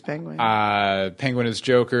 Joker is Penguin. Penguin is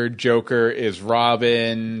Joker. Joker is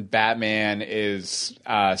Robin. Batman is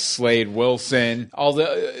Slade Wilson.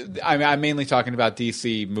 I'm mainly talking about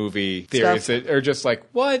DC movie theories that are just like,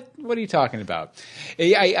 what? What are you talking about?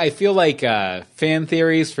 I feel like fan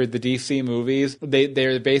theories for the DC movies,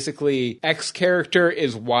 they're basically X character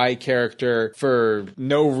is Y character for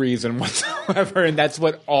no reason whatsoever, and that's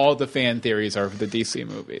what all the fan theories are for the DC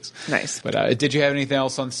movies. Nice. But did you have anything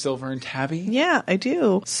else on Silver and Tabby? Yeah, I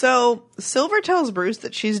do. So Silver tells Bruce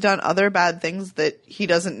that she's done other bad things that he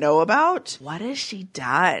doesn't know about. What has she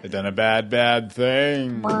done? I've done a bad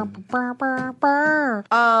thing. I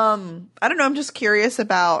don't know. I'm just curious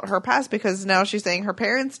about her past because now she's saying her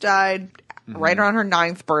parents died right around her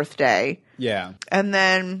 9th birthday. Yeah. And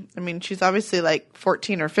then, I mean, she's obviously like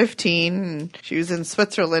 14 or 15. And she was in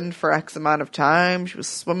Switzerland for X amount of time. She was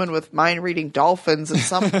swimming with mind-reading dolphins at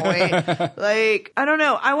some point. Like, I don't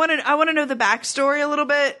know. I want to know the backstory a little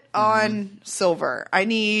bit on Silver. I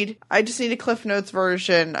just need a Cliff Notes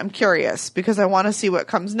version. I'm curious because I want to see what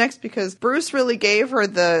comes next because Bruce really gave her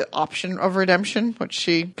the option of redemption, which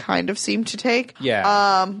she kind of seemed to take.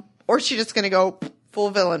 Yeah. Or is she just going to go full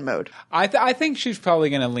villain mode? I think she's probably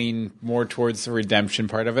going to lean more towards the redemption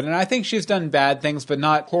part of it, and I think she's done bad things, but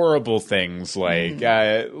not horrible things like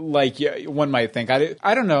one might think.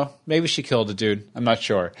 I don't know. Maybe she killed a dude. I'm not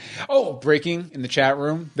sure. Oh, breaking in the chat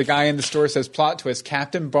room. The guy in the store says, plot twist,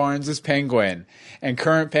 Captain Barnes is Penguin, and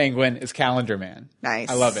current Penguin is Calendar Man. Nice.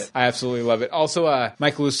 I love it. I absolutely love it. Also,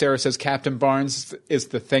 Michael Lucero says Captain Barnes is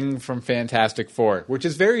the Thing from Fantastic Four, which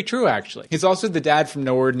is very true, actually. He's also the dad from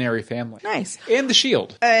No Ordinary Family. Nice. And the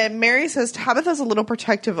Shield. Mary says Tabitha's a little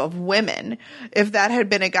protective of women. If that had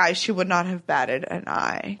been a guy, she would not have batted an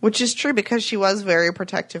eye. Which is true because she was very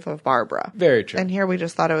protective of Barbara. Very true. And here we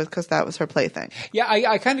just thought it was because that was her plaything. Yeah,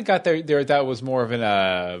 I kind of got there. That was more of an,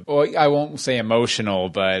 I won't say emotional,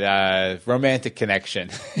 but romantic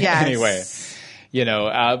connection. Yes. Anyway. You know,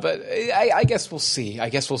 but I guess we'll see. I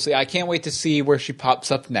can't wait to see where she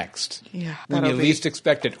pops up next. Yeah. When you least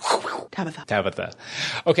expect it. Tabitha.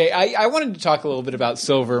 Okay, I wanted to talk a little bit about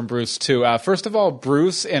Silver and Bruce, too. First of all,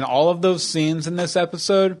 Bruce, in all of those scenes in this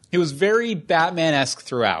episode, he was very Batman-esque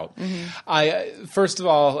throughout. Mm-hmm. First of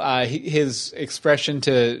all, his expression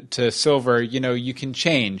to Silver, you know, you can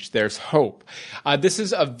change. There's hope. This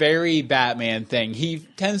is a very Batman thing. He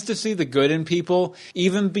tends to see the good in people,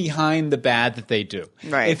 even behind the bad that they do.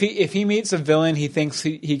 Right. If he meets a villain he thinks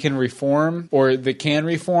he can reform or that can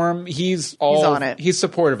reform, he's on it. He's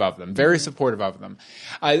supportive of them, very supportive of them.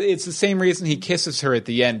 It's the same reason he kisses her at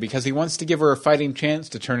the end because he wants to give her a fighting chance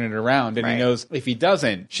to turn it around, and he knows if he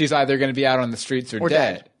doesn't, she's either going to be out on the streets or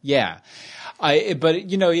dead. Yeah. But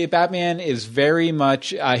you know, Batman is very much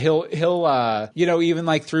he'll you know, even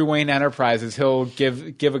like through Wayne Enterprises, he'll give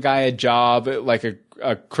a guy a job, like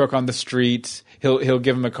a crook on the street. He'll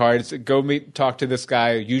give him a card. Go talk to this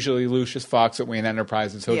guy, usually Lucius Fox at Wayne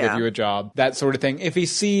Enterprises. He'll give you a job, that sort of thing. If he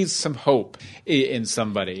sees some hope in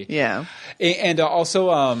somebody. Yeah. And also,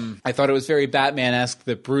 I thought it was very Batman-esque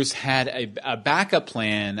that Bruce had a backup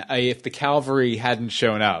plan if the cavalry hadn't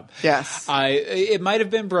shown up. Yes. It might have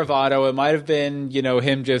been bravado. It might have been, you know,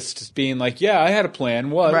 him just being like, yeah, I had a plan.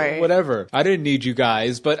 Whatever. I didn't need you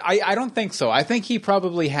guys. But I don't think so. I think he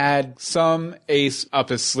probably had some ace up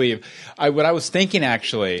his sleeve. What I was thinking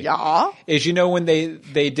actually is, you know, when they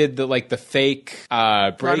did the fake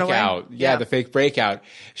breakout, the fake breakout,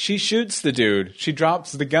 she shoots the dude, she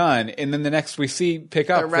drops the gun, and then the next we see pick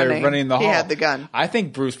up, they're running the hall. He had the gun. I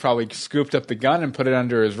think Bruce probably scooped up the gun and put it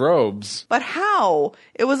under his robes. But how?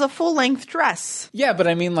 It was a full-length dress. Yeah, but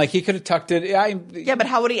I mean, like, he could have tucked it. Yeah, but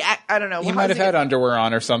how would he I don't know. He might have had underwear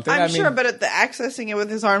on or something. I'm sure, but accessing it with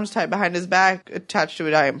his arms tied behind his back attached to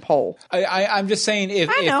a iron pole. I'm just saying,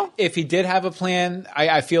 if he did have a plan,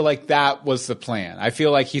 I feel like that was the plan. I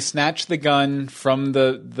feel like he snatched the gun from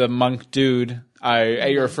the monk dude.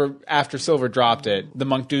 After Silver dropped it, the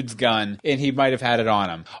monk dude's gun, and he might have had it on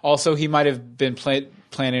him. Also, he might have been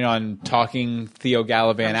planning on talking Theo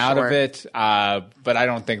Galavan out of it, but I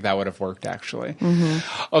don't think that would have worked, actually.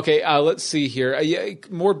 Okay, let's see here.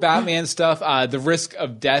 More Batman stuff. The risk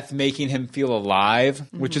of death making him feel alive,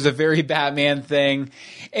 which is a very Batman thing.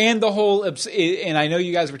 And the whole, and I know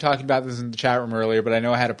you guys were talking about this in the chat room earlier, but I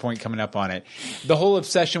know I had a point coming up on it. The whole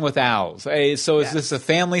obsession with owls. So is this a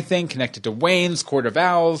family thing connected to Wayne's Court of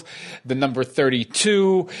Owls, the number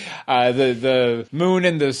 32, the moon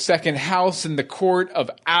in the second house in the Court of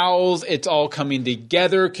Owls? It's all coming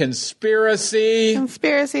together. Conspiracy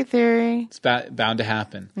theory. It's bound to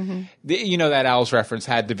happen. That Owls reference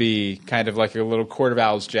had to be kind of like a little Court of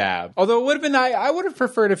Owls jab. Although it would have been, I would have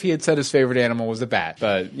preferred if he had said his favorite animal was a bat.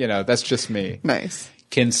 But, that's just me. Nice.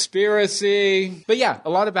 Conspiracy. But yeah, a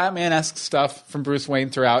lot of Batman-esque stuff from Bruce Wayne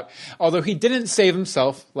throughout. Although he didn't save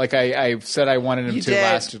himself like I said I wanted him to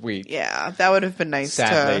last week. Yeah, that would have been nice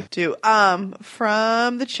to do.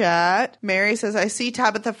 From the chat, Mary says, I see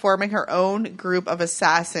Tabitha forming her own group of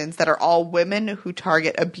assassins that are all women who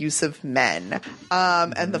target abusive men.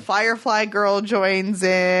 And the Firefly girl joins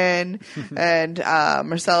in. And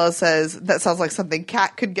Marcella says, that sounds like something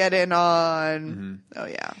Kat could get in on. Oh,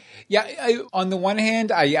 yeah. Yeah, on the one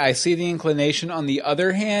hand, I see the inclination. On the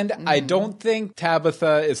other hand, I don't think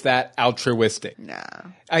Tabitha is that altruistic. Nah.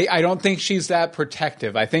 I don't think she's that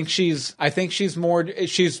protective. I think she's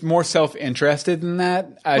more self-interested than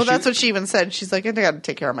that. That's what she even said. She's like, I got to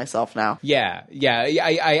take care of myself now. Yeah.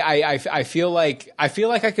 I feel like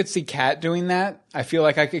I could see Kat doing that. I feel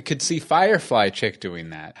like I could see Firefly chick doing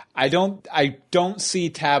that. I don't see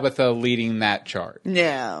Tabitha leading that charge.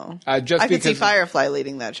 No. I could see Firefly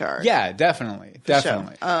leading that charge. Yeah, definitely.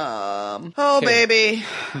 Definitely. Oh baby.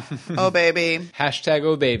 Oh baby. Hashtag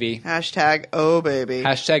oh baby. Hashtag oh baby.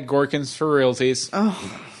 Hashtag Gorkins for realties.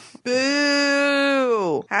 Oh.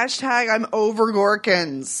 Boo! Hashtag I'm over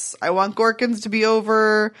Gorkins. I want Gorkins to be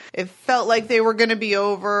over. It felt like they were going to be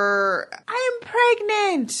over. I am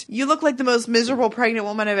pregnant. You look like the most miserable pregnant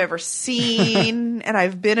woman I've ever seen. And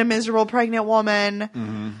I've been a miserable pregnant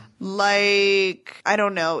woman. Like, I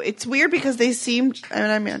don't know. It's weird because they seemed,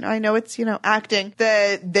 I mean, I know it's, acting,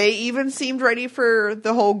 that they even seemed ready for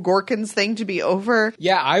the whole Gorkins thing to be over.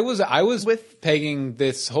 Yeah, I was with pegging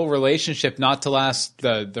this whole relationship not to last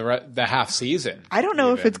the half season. I don't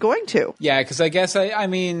know if it's going to. Yeah, because I guess, I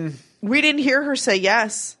mean... We didn't hear her say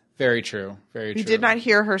yes. Very true. Very true. We did not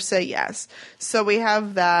hear her say yes. So we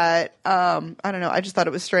have that. I don't know. I just thought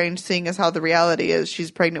it was strange seeing as how the reality is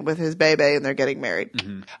she's pregnant with his baby and they're getting married.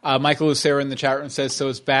 Michael Lucero in the chat room says, so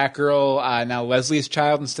is Batgirl now Leslie's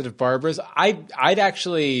child instead of Barbara's? I'd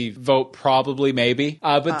actually vote probably maybe.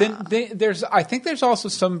 But then I think there's also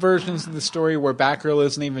some versions of the story where Batgirl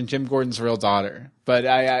isn't even Jim Gordon's real daughter. But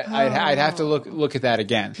I'd have to look at that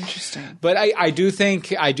again. Interesting. But I do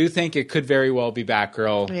think it could very well be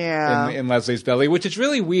Batgirl in Leslie's belly, which is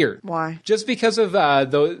really weird. Why? Just because of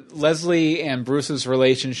the Leslie and Bruce's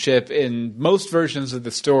relationship in most versions of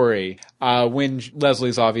the story, when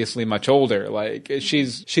Leslie's obviously much older. Like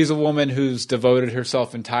she's a woman who's devoted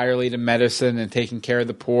herself entirely to medicine and taking care of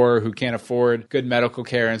the poor who can't afford good medical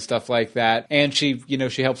care and stuff like that. And she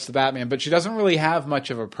helps the Batman, but she doesn't really have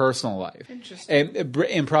much of a personal life. Interesting.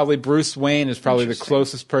 And probably Bruce Wayne is probably the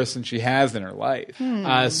closest person she has in her life.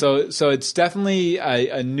 So it's definitely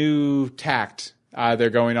a new tact they're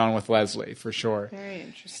going on with Leslie, for sure. Very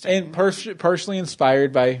interesting. And partially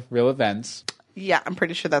inspired by real events. Yeah, I'm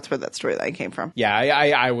pretty sure that's where that storyline came from. Yeah,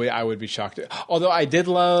 I would be shocked. Although I did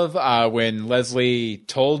love when Leslie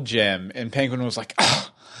told Jim and Penguin was like,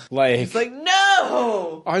 he's like,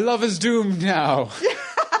 no! Our love is doomed now.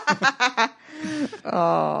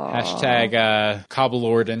 Hashtag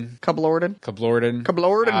Cobbleorden.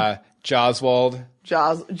 Joswald.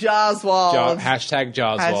 Hashtag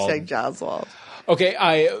Joswald.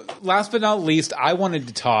 Okay, last but not least, I wanted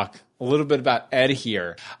to talk a little bit about Ed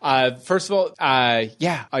here. First of all, a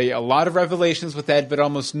lot of revelations with Ed, but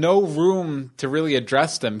almost no room to really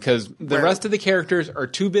address them because the rest of the characters are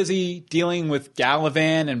too busy dealing with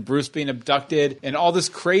Galavan and Bruce being abducted and all this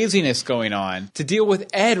craziness going on to deal with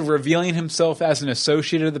Ed revealing himself as an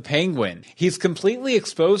associate of the Penguin. He's completely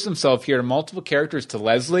exposed himself here to multiple characters, to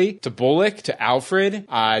Leslie, to Bullock, to Alfred,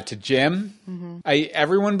 to Jim.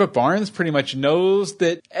 Everyone but Barnes pretty much knows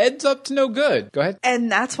that Ed's up to no good. Go ahead.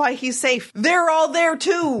 And that's why he's he's safe. They're all there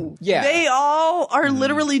too. Yeah. They all are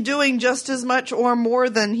literally doing just as much or more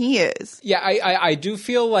than he is. Yeah, I do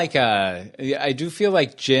feel like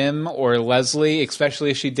Jim or Leslie,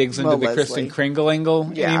 especially if she digs into the Kristen Kringle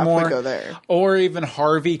angle anymore, if we go there. Or even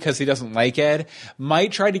Harvey because he doesn't like Ed,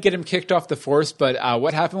 might try to get him kicked off the force. But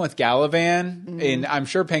what happened with Gallivan, and I'm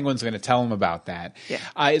sure Penguin's going to tell him about that. Yeah.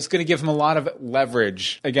 It's going to give him a lot of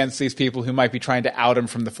leverage against these people who might be trying to out him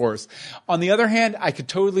from the force. On the other hand, I could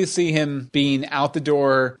totally see him being out the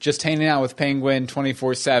door, just hanging out with Penguin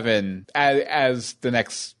 24/7 as the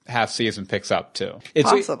next half season picks up too.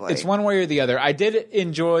 Possibly. It's one way or the other. I did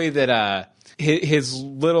enjoy that his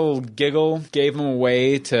little giggle gave him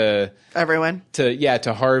away to everyone.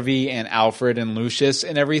 To Harvey and Alfred and Lucius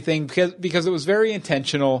and everything because it was very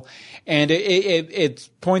intentional, and it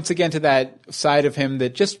points again to that side of him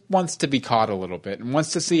that just wants to be caught a little bit and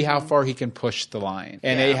wants to see how far he can push the line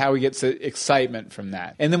and how he gets excitement from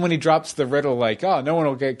that. And then when he drops the riddle, like, oh, no one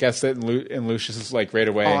will guess it, and Lucius is like right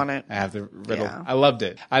away on it. I have the riddle. Yeah. I loved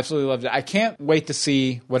it. I absolutely loved it. I can't wait to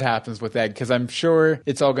see what happens with Ed because I'm sure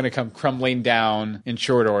it's all going to come crumbling down in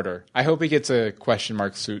short order. I hope he gets a question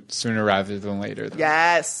mark suit sooner rather than later. Though.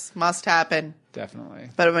 Yes, must happen. Definitely.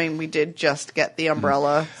 But I mean, we did just get the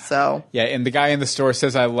umbrella, so. Yeah, and the guy in the store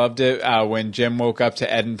says, I loved it when Jim woke up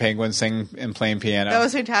to Ed and Penguin sing and playing piano. That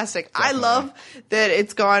was fantastic. Definitely. I love that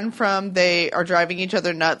it's gone from they are driving each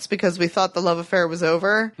other nuts because we thought the love affair was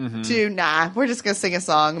over to, nah, we're just going to sing a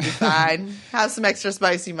song and be fine. Have some extra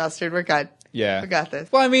spicy mustard. We're good. Yeah. We got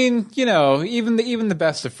this. Well, I mean, even the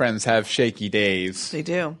best of friends have shaky days. They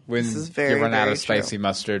do. When this is very, you run out very of spicy true.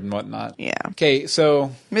 mustard and whatnot. Yeah. Okay,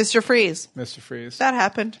 so Mr. Freeze. Mr. Freeze. That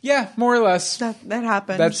happened. Yeah, more or less. That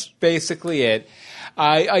happened. That's basically it.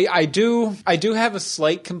 I do have a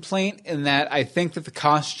slight complaint in that I think that the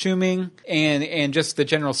costuming and just the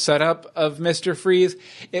general setup of Mr. Freeze,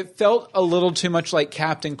 it felt a little too much like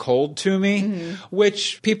Captain Cold to me,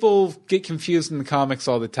 which people get confused in the comics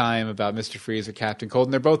all the time about Mr. Freeze or Captain Cold,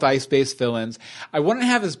 and they're both ice-based villains. I wouldn't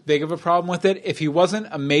have as big of a problem with it if he wasn't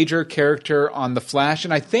a major character on The Flash,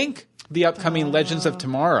 and I think the upcoming Legends of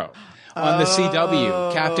Tomorrow. On the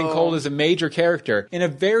CW, Captain Cold is a major character in a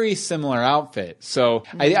very similar outfit. So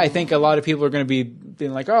I think a lot of people are going to be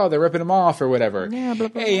being like, oh, they're ripping him off or whatever. Yeah, blah,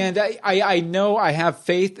 blah, blah. And I know I have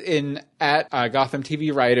faith at Gotham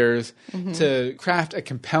TV writers to craft a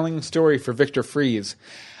compelling story for Victor Freeze.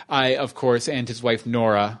 Of course, and his wife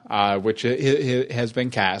Nora, which has been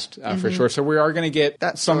cast for sure. So we are going to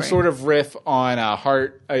get some sort of riff on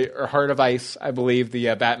Heart of Ice, I believe,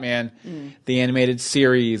 the Batman, the animated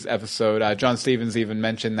series episode. John Stevens even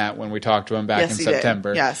mentioned that when we talked to him back in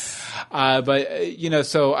September. Did. Yes. But,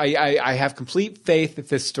 so I have complete faith that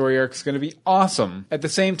this story arc is going to be awesome. At the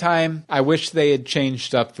same time, I wish they had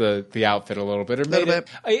changed up the outfit a little bit. Or made it.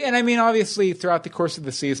 And I mean, obviously, throughout the course of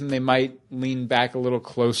the season, they might lean back a little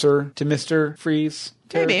closer to Mr. Freeze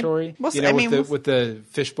territory. Maybe. With the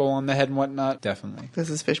fishbowl on the head and whatnot. Definitely. This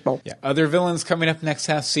is Fishbowl. Yeah. Other villains coming up next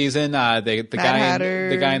half season. The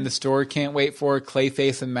guy in the store can't wait for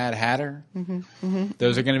Clayface and Mad Hatter.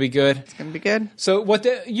 Those are going to be good. It's going to be good. So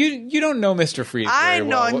you don't know Mr. Freeze very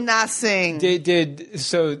well. I know nothing.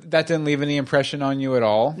 So that didn't leave any impression on you at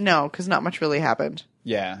all? No, because not much really happened.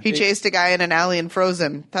 Yeah. He chased a guy in an alley and froze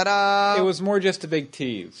him. Ta-da! It was more just a big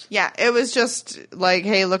tease. Yeah, it was just like,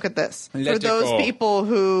 hey, look at this. For those people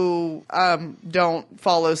who don't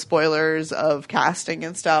follow spoilers of casting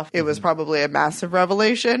and stuff, it was probably a massive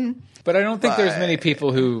revelation. But I don't think there's many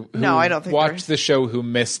people who I don't think watched the show who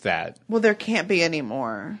missed that. Well, there can't be any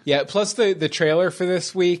more. Yeah, plus the trailer for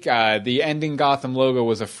this week, the ending Gotham logo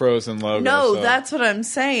was a frozen logo. No, that's what I'm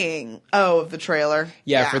saying. Oh, the trailer.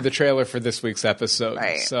 Yeah, for the trailer for this week's episode.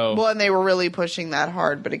 Right. So, well, and they were really pushing that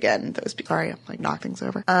hard, but again, those people, sorry, like knock things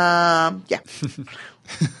over. Yeah.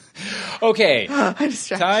 Okay,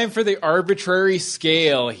 time for the arbitrary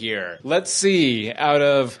scale here. Let's see, out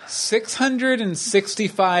of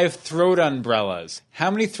 665 throat umbrellas,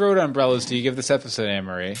 how many throat umbrellas do you give this episode,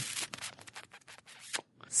 Anne-Marie?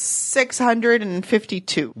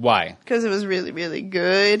 652. Why? Because it was really, really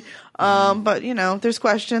good. But, there's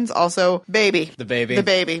questions. Also, baby. The baby. The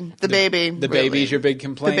baby. The baby. The baby's your big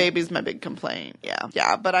complaint? The baby's my big complaint. Yeah.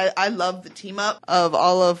 Yeah. But I love the team up of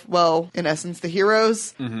all of, well, in essence, the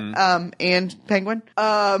heroes, and Penguin,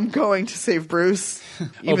 going to save Bruce.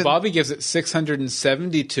 Bobby gives it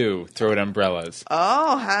 672 throat umbrellas.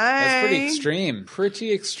 Oh, hi. That's pretty extreme.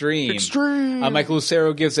 Pretty extreme. Michael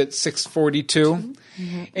Lucero gives it 642.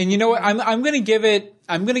 And you know what? I'm going to give it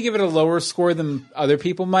I'm going to give it a lower score than other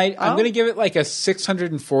people might. I'm going to give it like a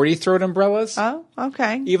 640 throat umbrellas. Oh,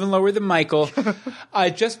 okay. Even lower than Michael.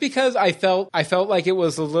 Just because I felt like it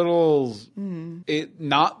was a little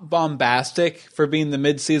not bombastic for being the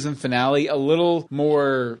mid-season finale, a little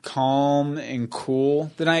more calm and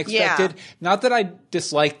cool than I expected. Yeah. Not that I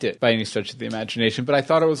disliked it by any stretch of the imagination, but I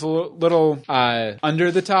thought it was a little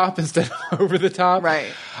under the top instead of over the top.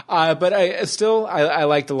 Right. But I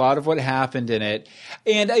liked a lot of what happened in it.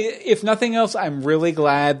 And if nothing else, I'm really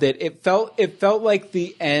glad that it felt like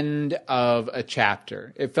the end of a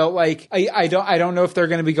chapter. It felt like I don't know if they're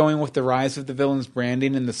going to be going with the Rise of the Villains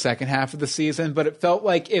branding in the second half of the season, but it felt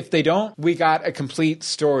like if they don't, we got a complete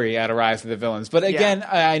story out of Rise of the Villains. But again,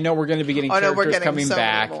 I know we're going to be getting characters coming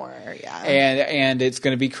back, more, yeah. and it's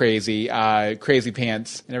going to be crazy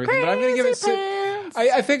pants and everything. But I'm going to give it.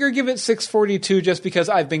 I figure give it 642 just because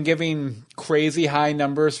I've been giving crazy high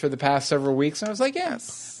numbers for the past several weeks. And I was like,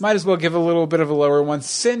 might as well give a little bit of a lower one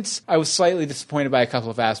since I was slightly disappointed by a couple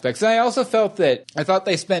of aspects. And I also felt that I thought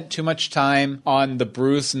they spent too much time on the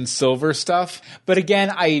Bruce and Silver stuff. But again,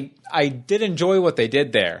 I did enjoy what they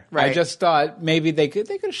did there. Right. I just thought maybe they could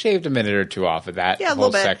have shaved a minute or two off of that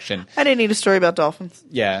whole section. I didn't need a story about dolphins.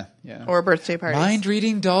 Yeah. Or birthday parties.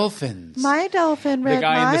 Mind-reading dolphins. My dolphin read the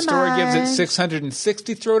guy my in the store mind. gives it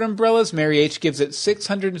 660 throat umbrellas. Mary H gives it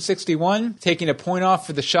 661, taking a point off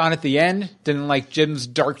for the shot at the end. Didn't like Jim's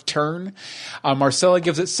dark turn. Marcella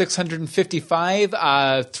gives it 655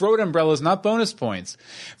 throat umbrellas, not bonus points,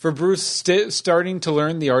 for Bruce starting to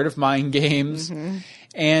learn the art of mind games. Mm-hmm.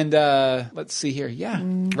 And let's see here. Yeah.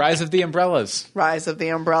 Rise of the Umbrellas. Rise of the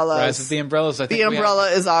Umbrellas. Rise of the Umbrellas. I think the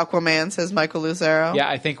umbrella is Aquaman, says Michael Lucero. Yeah,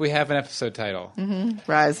 I think we have an episode title.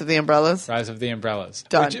 Mm-hmm. Rise of the Umbrellas. Rise of the Umbrellas.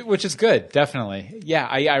 Done. Which is good, definitely. Yeah,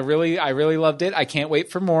 I really loved it. I can't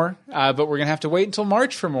wait for more, but we're going to have to wait until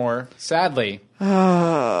March for more, sadly.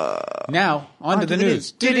 Now, on to the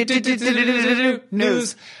news.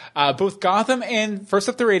 News. Both Gotham and, first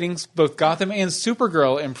up the ratings, both Gotham and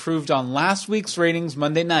Supergirl improved on last week's ratings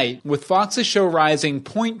Monday night, with Fox's show rising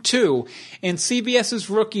 0.2 and CBS's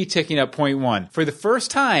Rookie ticking up 0.1. For the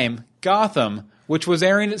first time, Gotham, which was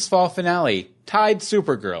airing its fall finale, tied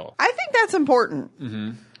Supergirl. I think that's important.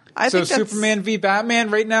 Mm-hmm. I think Superman v. Batman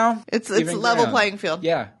right now? It's level playing field.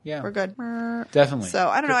 Yeah. We're good. Definitely. So,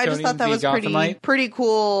 I don't know. I just thought that was pretty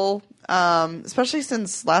cool. Especially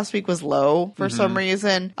since last week was low for some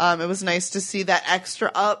reason. It was nice to see that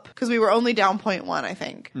extra up because we were only down 0.1, I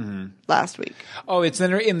think, last week. Oh, it's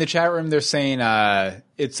in the chat room. They're saying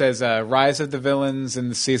it says Rise of the Villains in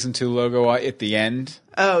the season 2 logo at the end.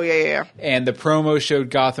 Oh, yeah. And the promo showed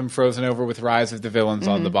Gotham frozen over with Rise of the Villains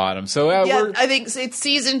on the bottom. So I think it's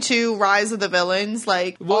season 2, Rise of the Villains.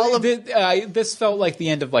 This felt like the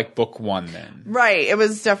end of book 1 then. Right. It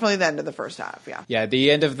was definitely the end of the first half. Yeah. Yeah.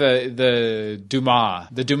 The end of the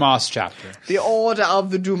Dumas chapter. The Order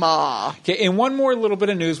of the Dumas. Okay. And one more little bit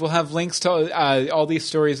of news. We'll have links to all these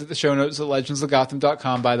stories at the show notes at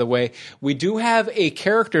legendsofgotham.com. By the way, we do have a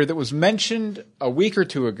character that was mentioned a week or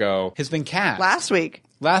two ago has been cast last week.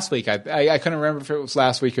 I couldn't remember if it was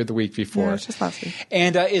last week or the week before. Yeah, it was just last week.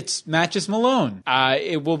 And it's Matches Malone.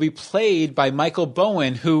 It will be played by Michael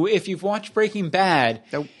Bowen, who, if you've watched Breaking Bad,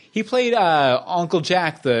 he played Uncle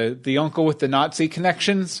Jack, the uncle with the Nazi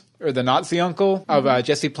connections. Or the Nazi uncle of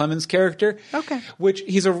Jesse Plemons' character. Okay. Which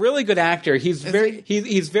he's a really good actor. He's very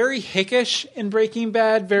hickish in Breaking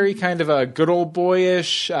Bad, very kind of a good old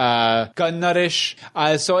boyish, gun nuttish.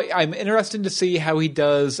 So I'm interested to see how he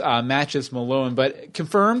does Matches Malone. But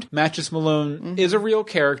confirmed, Matches Malone is a real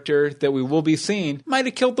character that we will be seeing. Might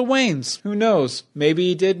have killed the Waynes. Who knows? Maybe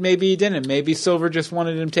he did, maybe he didn't. Maybe Silver just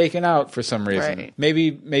wanted him taken out for some reason. Right.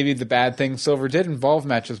 Maybe the bad thing Silver did involve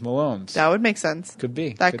Matches Malone's. That would make sense. Could be.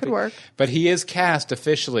 That could work. But he is cast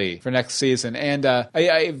officially for next season. And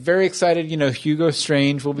I'm very excited. Hugo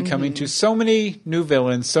Strange will be coming to so many new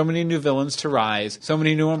villains to rise, so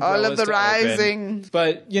many new umbrellas all of the to rising. Open.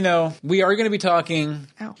 But, we are going to be talking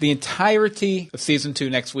the entirety of season 2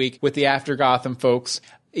 next week with the After Gotham folks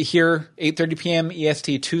here, 8:30 p.m.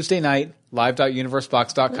 EST Tuesday night,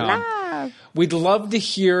 live.universebox.com. We'd love to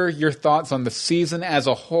hear your thoughts on the season as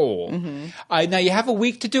a whole. Now, you have a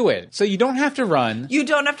week to do it, so you don't have to run. You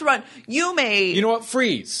don't have to run. You may. You know what?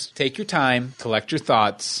 Freeze. Take your time. Collect your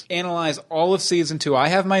thoughts. Analyze all of season 2. I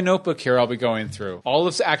have my notebook here I'll be going through. All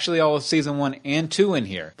of season 1 and 2 in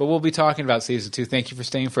here. But we'll be talking about season 2. Thank you for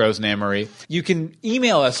staying frozen, Anne-Marie. You can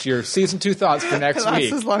email us your season 2 thoughts for next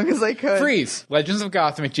week. That's as long as I could. Freeze.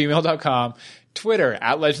 legendsofgotham@gmail.com. Twitter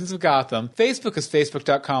 @Legends of Gotham. Facebook is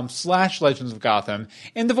facebook.com/Legends of Gotham.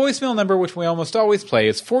 And the voicemail number, which we almost always play,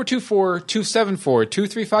 is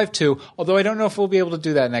 424-274-2352. Although I don't know if we'll be able to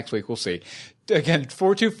do that next week. We'll see. Again,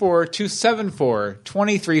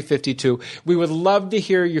 424-274-2352. We would love to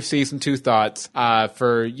hear your season 2 thoughts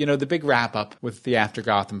for, the big wrap-up with the After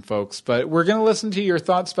Gotham folks. But we're going to listen to your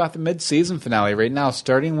thoughts about the mid-season finale right now,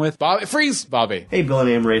 starting with Bobby. Freeze, Bobby. Hey, Bill and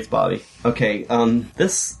Amory, it's Bobby. Okay,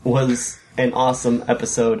 this was an awesome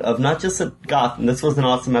episode of not just a Gotham, this was an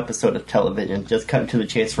awesome episode of television. Just cutting to the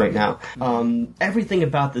chase right now. Everything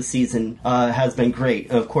about this season has been great.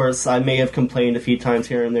 Of course, I may have complained a few times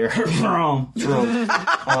here and there.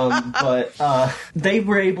 But they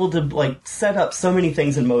were able to set up so many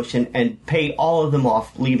things in motion and pay all of them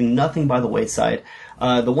off, leaving nothing by the wayside.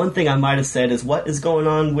 The one thing I might have said is, what is going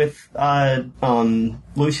on with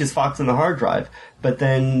Lucius Fox and the hard drive? But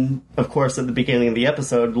then, of course, at the beginning of the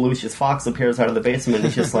episode, Lucius Fox appears out of the basement and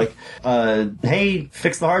he's just like, hey,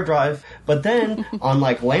 fix the hard drive. But then,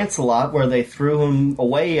 unlike Lancelot, where they threw him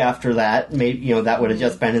away after that, maybe, that would have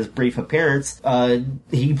just been his brief appearance,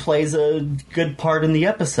 he plays a good part in the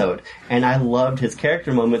episode. And I loved his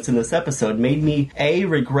character moments in this episode. Made me, A,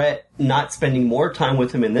 regret not spending more time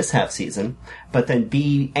with him in this half season, but then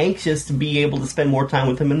B, anxious to be able to spend more time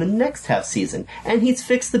with him in the next half season. And he's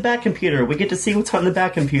fixed the back computer. We get to see what's on the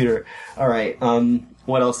back computer. All right,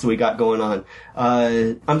 what else do we got going on?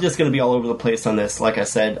 I'm just going to be all over the place on this. Like I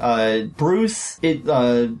said,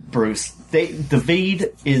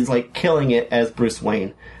 David is killing it as Bruce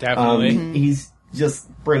Wayne. Definitely. He's just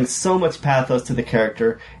brings so much pathos to the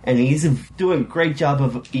character, and he's doing a great job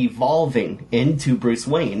of evolving into Bruce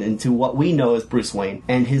Wayne, into what we know as Bruce Wayne.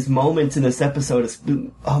 And his moments in this episode is,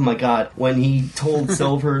 oh my god, when he told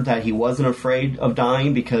Silver that he wasn't afraid of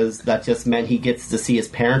dying because that just meant he gets to see his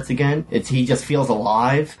parents again. He just feels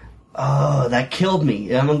alive. Oh, that killed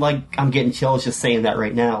me. I'm getting chills just saying that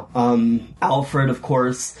right now. Alfred, of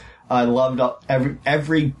course, I loved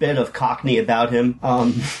every bit of Cockney about him.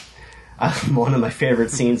 One of my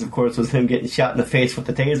favorite scenes, of course, was him getting shot in the face with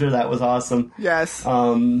the taser. That was awesome. Yes.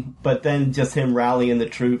 But then just him rallying the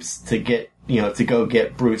troops to to go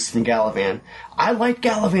get Bruce from Galavan. I liked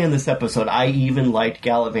Galavan this episode. I even liked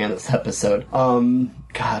Galavan this episode.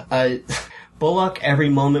 Bullock, every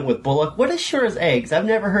moment with Bullock. What is sure as eggs? I've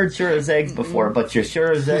never heard sure as eggs before, but you're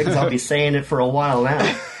sure as eggs. I'll be saying it for a while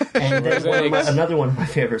now. And then another one of my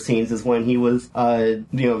favorite scenes is when he was,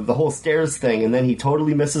 the whole stairs thing, and then he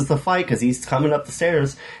totally misses the fight because he's coming up the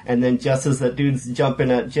stairs, and then just as that dude's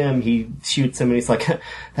jumping at Jim, he shoots him, and he's like, that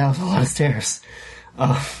was a lot of stairs.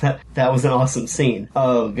 That was an awesome scene.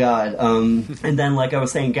 Oh god. And then, like I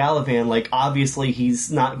was saying, Galavan, obviously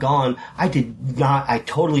he's not gone. I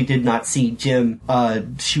totally did not see Jim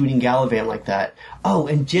shooting Galavan like that. Oh,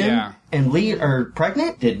 and Jim and Lee are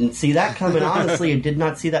pregnant? Didn't see that coming. Honestly, I did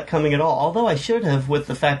not see that coming at all. Although I should have, with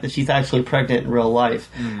the fact that she's actually pregnant in real life.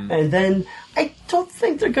 And then I don't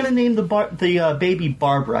think they're going to name the baby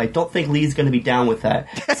Barbara. I don't think Lee's going to be down with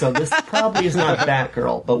that. So this probably is not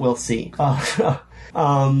Batgirl, but we'll see.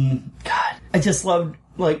 God, I just loved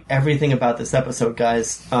everything about this episode,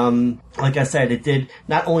 guys. Like I said,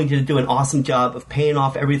 not only did it do an awesome job of paying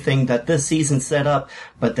off everything that this season set up,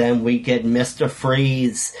 but then we get Mr.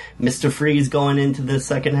 Freeze. Mr. Freeze going into the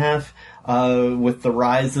second half, with the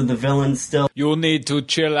rise of the villains still. You'll need to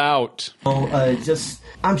chill out.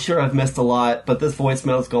 I'm sure I've missed a lot, but this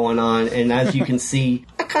voicemail's going on, and as you can see,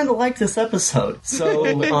 I kind of like this episode. So,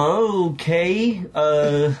 okay,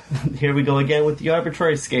 here we go again with the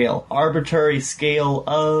arbitrary scale. Arbitrary scale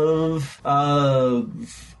of,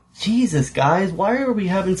 Jesus, guys, why are we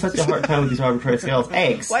having such a hard time with these arbitrary scales?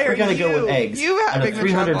 Eggs. We're going to go with eggs. Out of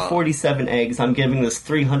 347 eggs, I'm giving this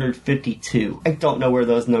 352. I don't know where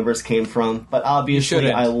those numbers came from, but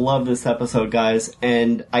obviously I love this episode, guys,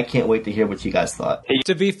 and I can't wait to hear what you guys thought.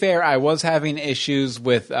 To be fair, I was having issues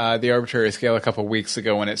with the arbitrary scale a couple weeks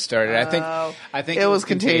ago when it started. I think it was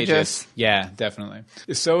contagious. Yeah, definitely.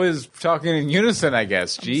 So is talking in unison, I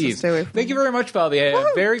guess. Jeez. Thank you very much, Bobby.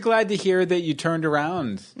 I'm very glad to hear that you turned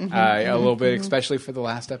around. A little bit, especially for the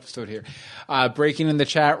last episode here. Breaking in the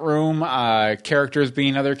chat room, characters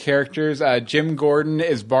being other characters. Jim Gordon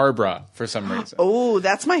is Barbara for some reason. Oh,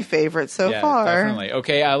 that's my favorite so far. Definitely.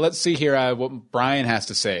 Okay, let's see here what Brian has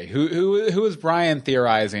to say. Who is Brian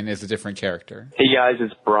theorizing is a different character? Hey guys,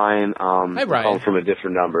 it's Brian. Hi, Brian. I'm from a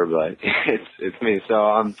different number, but it's me.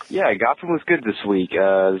 So Gotham was good this week.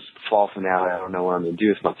 This fall finale. I don't know what I'm gonna do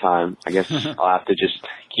with my time. I guess I'll have to just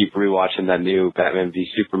keep rewatching that new Batman v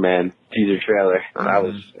Superman teaser trailer. That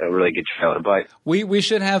was a really good trailer. But we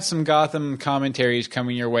should have some Gotham commentaries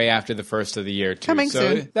coming your way after the first of the year too. Coming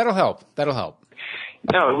soon. That'll help.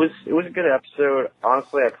 No, it was a good episode.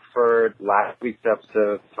 Honestly, I preferred last week's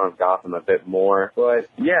episode on Gotham a bit more. But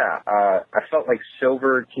yeah, I felt like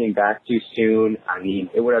Silver came back too soon. I mean,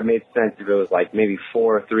 it would have made sense if it was like maybe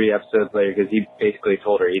 4 or 3 episodes later, because he basically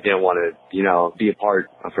told her he didn't want to, you know, be a part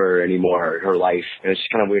of her anymore, her life. And it's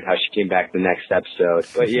just kind of weird how she came back the next episode.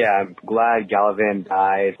 But yeah, I'm glad Galavan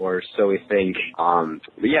died, or so we think.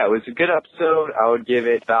 But yeah, it was a good episode. I would give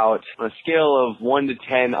it about, on a scale of 1 to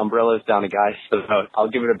 10 umbrellas down a guy's throat, I'll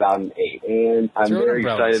give it about an 8. And I'm very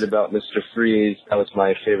excited about Mr. Freeze. That was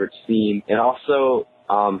my favorite scene. And also,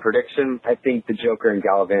 prediction, I think the Joker and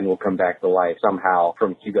Galavan will come back to life somehow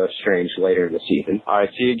from Hugo Strange later in the season. All right,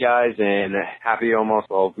 see you guys, and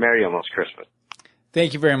Merry almost Christmas.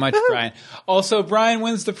 Thank you very much, Brian. Also, Brian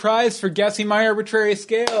wins the prize for guessing my arbitrary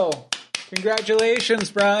scale.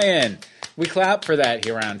 Congratulations, Brian. We clap for that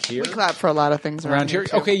here around here. We clap for a lot of things around here.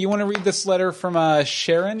 Okay, you want to read this letter from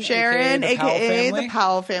Sharon? Sharon, a.k.a. the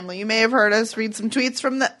Powell family. You may have heard us read some tweets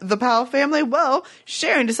from the Powell family. Well,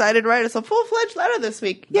 Sharon decided to write us a full-fledged letter this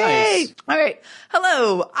week. Yay! Nice. All right.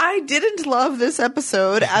 Hello. I didn't love this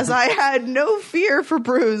episode as I had no fear for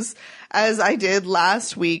Bruce as I did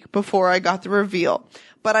last week before I got the reveal.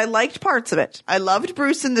 But I liked parts of it. I loved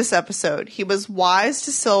Bruce in this episode. He was wise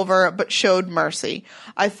to Silver, but showed mercy.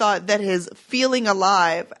 I thought that his feeling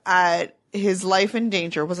alive at his life in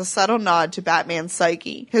danger was a subtle nod to Batman's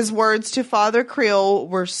psyche. His words to Father Creel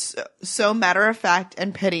were so matter-of-fact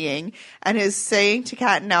and pitying, and his saying to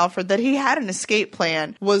Cat and Alfred that he had an escape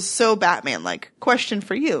plan was so Batman-like. Question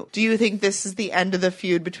for you. Do you think this is the end of the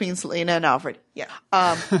feud between Selina and Alfred? Yeah.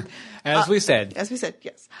 As we said,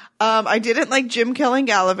 yes. I didn't like Jim killing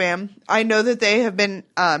Galavan. I know that they have been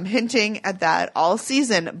hinting at that all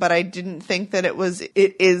season, but I didn't think that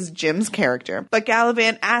it is Jim's character. But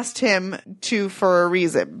Galavan asked him to for a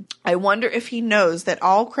reason. I wonder if he knows that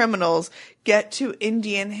all criminals get to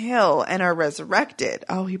Indian Hill and are resurrected.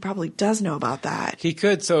 Oh, he probably does know about that. He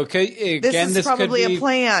could. So again, this probably could be a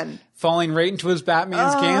plan. Falling right into his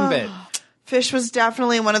Batman's gambit. Fish was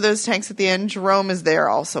definitely one of those tanks at the end. Jerome is there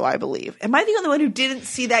also, I believe. Am I the only one who didn't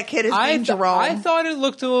see that kid as being Jerome? I thought it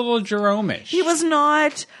looked a little Jerome-ish. He was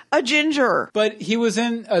not a ginger. But he was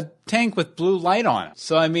in a tank with blue light on it.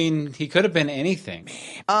 So, I mean, he could have been anything.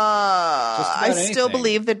 I still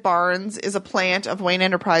believe that Barnes is a plant of Wayne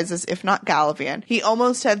Enterprises, if not Galavan. He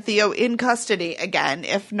almost had Theo in custody again,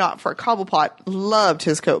 if not for Cobblepot. Loved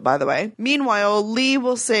his coat, by the way. Meanwhile, Lee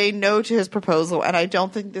will say no to his proposal, and I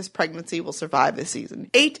don't think this pregnancy will survive this season.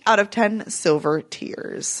 8 out of 10 silver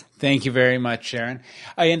tears. Thank you very much, Sharon.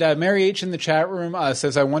 And Mary H. in the chat room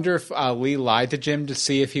says, I wonder if Lee lied to Jim to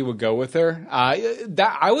see if he would go with her.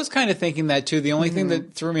 I was kind of thinking that, too. The only thing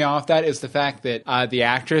that threw me off that is the fact that the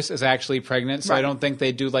actress is actually pregnant, so I don't think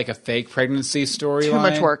they do like a fake pregnancy storyline.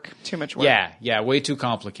 Too much work. Yeah, way too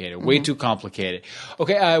complicated. Way too complicated.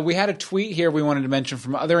 Okay, we had a tweet here we wanted to mention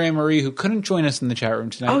from Other Anne Marie, who couldn't join us in the chat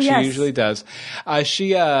room tonight. She usually does.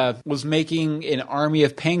 She was making an army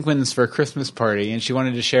of penguins for a Christmas party, and she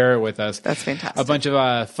wanted to share it with us. That's fantastic. A bunch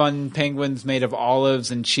of fun penguins made of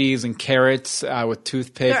olives and cheese and carrots with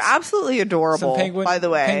toothpicks. They're absolutely adorable, by the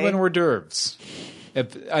way. Penguin hors d'oeuvres.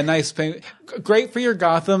 A nice penguin. Great for your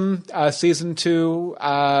Gotham season 2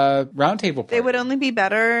 roundtable party. They would only be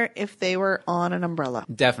better if they were on an umbrella.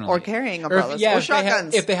 Definitely. Or carrying umbrellas. Or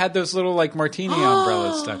shotguns. If they had those little like martini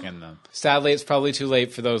umbrellas stuck in them. Sadly, it's probably too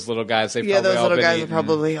late for those little guys. Those little guys are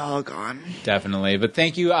probably all gone. Definitely. But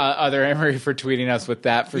thank you, Other Emery, for tweeting us with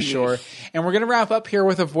that for sure. And we're going to wrap up here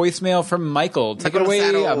with a voicemail from Michael. Take it away,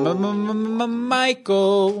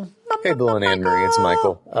 Michael. Hey, Bill and Anne Marie, it's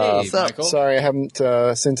Michael. Hey, Michael. Sorry I haven't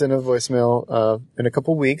sent in a voicemail in a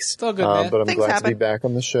couple weeks. It's all good, man. But I'm glad to be back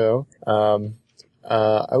on the show.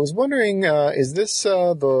 I was wondering, is this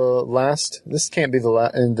the last? This can't be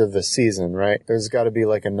the end of the season, right? There's got to be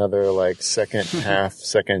like another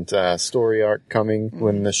second story arc coming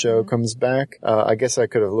when the show comes back. I guess I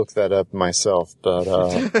could have looked that up myself, but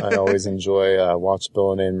I always enjoy watch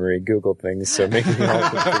Bill and Anne Marie Google things, so maybe y'all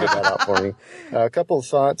can figure that out for me. A couple of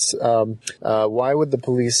thoughts. Why would the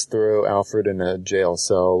police throw Alfred in a jail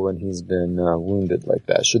cell when he's been wounded like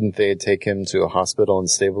that? Shouldn't they take him to a hospital and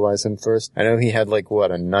stabilize him first? I know he had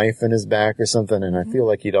a knife in his back or something, and I feel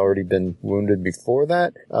like he'd already been wounded before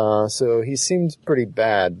that. So he seemed pretty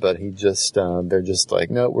bad, but they're just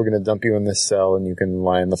like, no, we're going to dump you in this cell and you can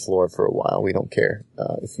lie on the floor for a while. We don't care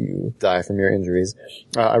if you die from your injuries.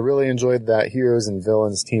 I really enjoyed that heroes and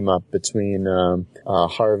villains team up between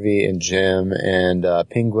Harvey and Jim and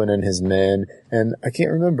Penguin and his men. And I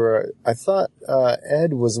can't remember. I thought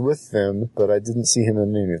Ed was with them, but I didn't see him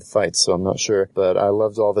in any of the fights, so I'm not sure. But I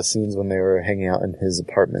loved all the scenes when they were hanging out out in his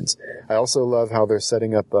apartment. I also love how they're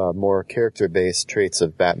setting up more character-based traits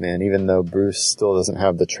of Batman, even though Bruce still doesn't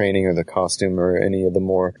have the training or the costume or any of the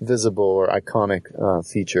more visible or iconic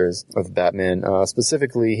features of Batman.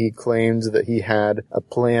 Specifically, he claimed that he had a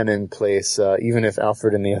plan in place, even if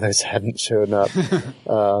Alfred and the others hadn't shown up.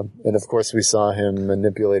 And of course, we saw him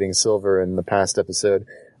manipulating Silver in the past episode.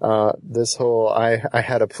 This whole I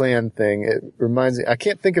had a plan thing, it reminds me, I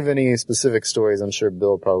can't think of any specific stories, I'm sure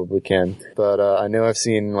Bill probably can, but I know I've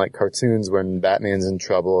seen like cartoons when Batman's in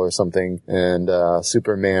trouble or something and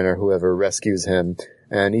Superman or whoever rescues him.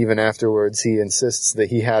 And even afterwards, he insists that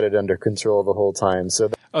he had it under control the whole time.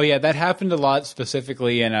 So oh, yeah, that happened a lot,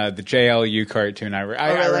 specifically in the JLU cartoon. I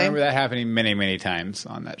remember that happening many, many times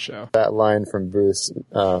on that show. That line from Bruce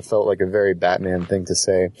felt like a very Batman thing to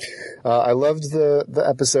say. I loved the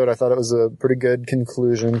episode. I thought it was a pretty good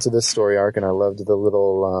conclusion to this story arc, and I loved the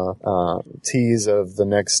little tease of the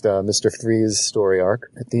next Mr. Freeze story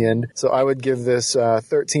arc at the end. So I would give this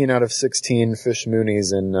 13 out of 16 fish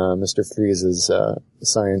moonies in Mr. Freeze's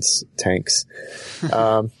science tanks.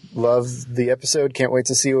 Love the episode. Can't wait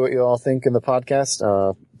to see what you all think in the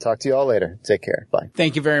podcast. Talk to you all later. Take care. Bye.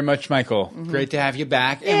 Thank you very much, Michael. Mm-hmm. Great to have you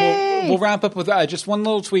back. Yay! And we'll wrap up with just one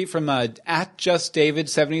little tweet from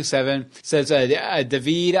 @JustDavid77. Says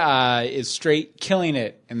David is straight killing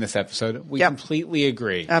it in this episode. We completely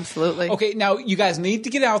agree. Absolutely. Okay, now you guys need to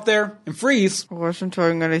get out there and freeze. I wasn't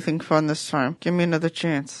doing anything fun this time. Give me another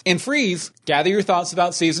chance. And freeze. Gather your thoughts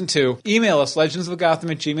about season 2. Email us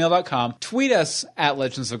legendsofgotham@gmail.com. Tweet us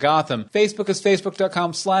 @legendsofgotham. Facebook is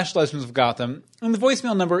facebook.com/legendsofgotham. And the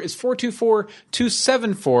voicemail number is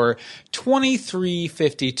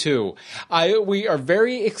 424-274-2352. We are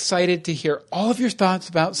very excited to hear all of your thoughts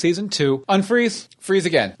about season 2. Unfreeze, freeze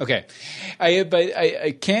again. Okay.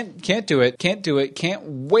 I can't do it. Can't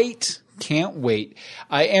wait. Can't wait.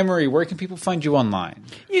 Anne-Marie, where can people find you online?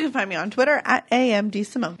 You can find me on Twitter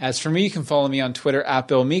 @AMDSimone. As for me, you can follow me on Twitter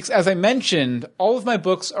 @BillMeeks. As I mentioned, all of my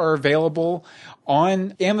books are available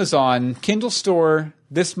on Amazon Kindle store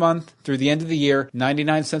this month through the end of the year,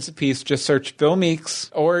 99 cents a piece. Just search Bill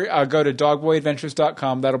Meeks or go to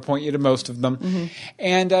dogboyadventures.com. That'll point you to most of them. Mm-hmm.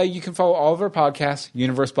 And you can follow all of our podcasts,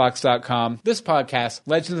 universebox.com, this podcast,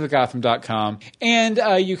 legendsofgotham.com. And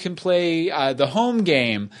you can play the home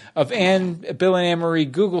game of Bill and Anne-Marie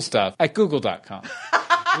Google stuff at google.com.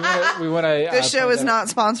 We want to. This show is not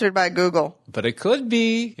sponsored by Google. But it could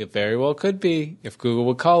be. It very well could be. If Google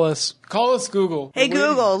would call us. Call us, Google. Hey,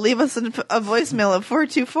 Google, leave us a voicemail of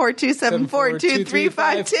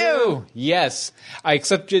 424-274-2352. Yes.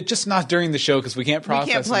 Except just not during the show because we can't process it.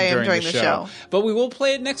 We can't play it during the show. But we will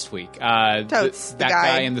play it next week. Totes, that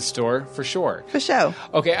guy in the store, for sure. For sure.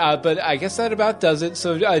 Okay, but I guess that about does it.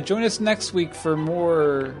 So join us next week for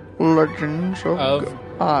more Legends of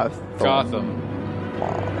Gotham.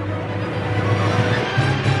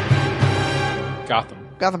 Gotham.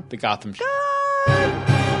 The Gotham Show.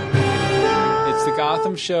 It's the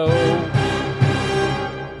Gotham Show.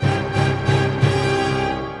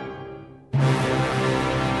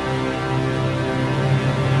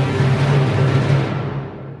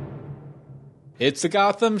 It's the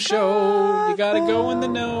Gotham Show. You gotta go in the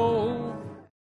know.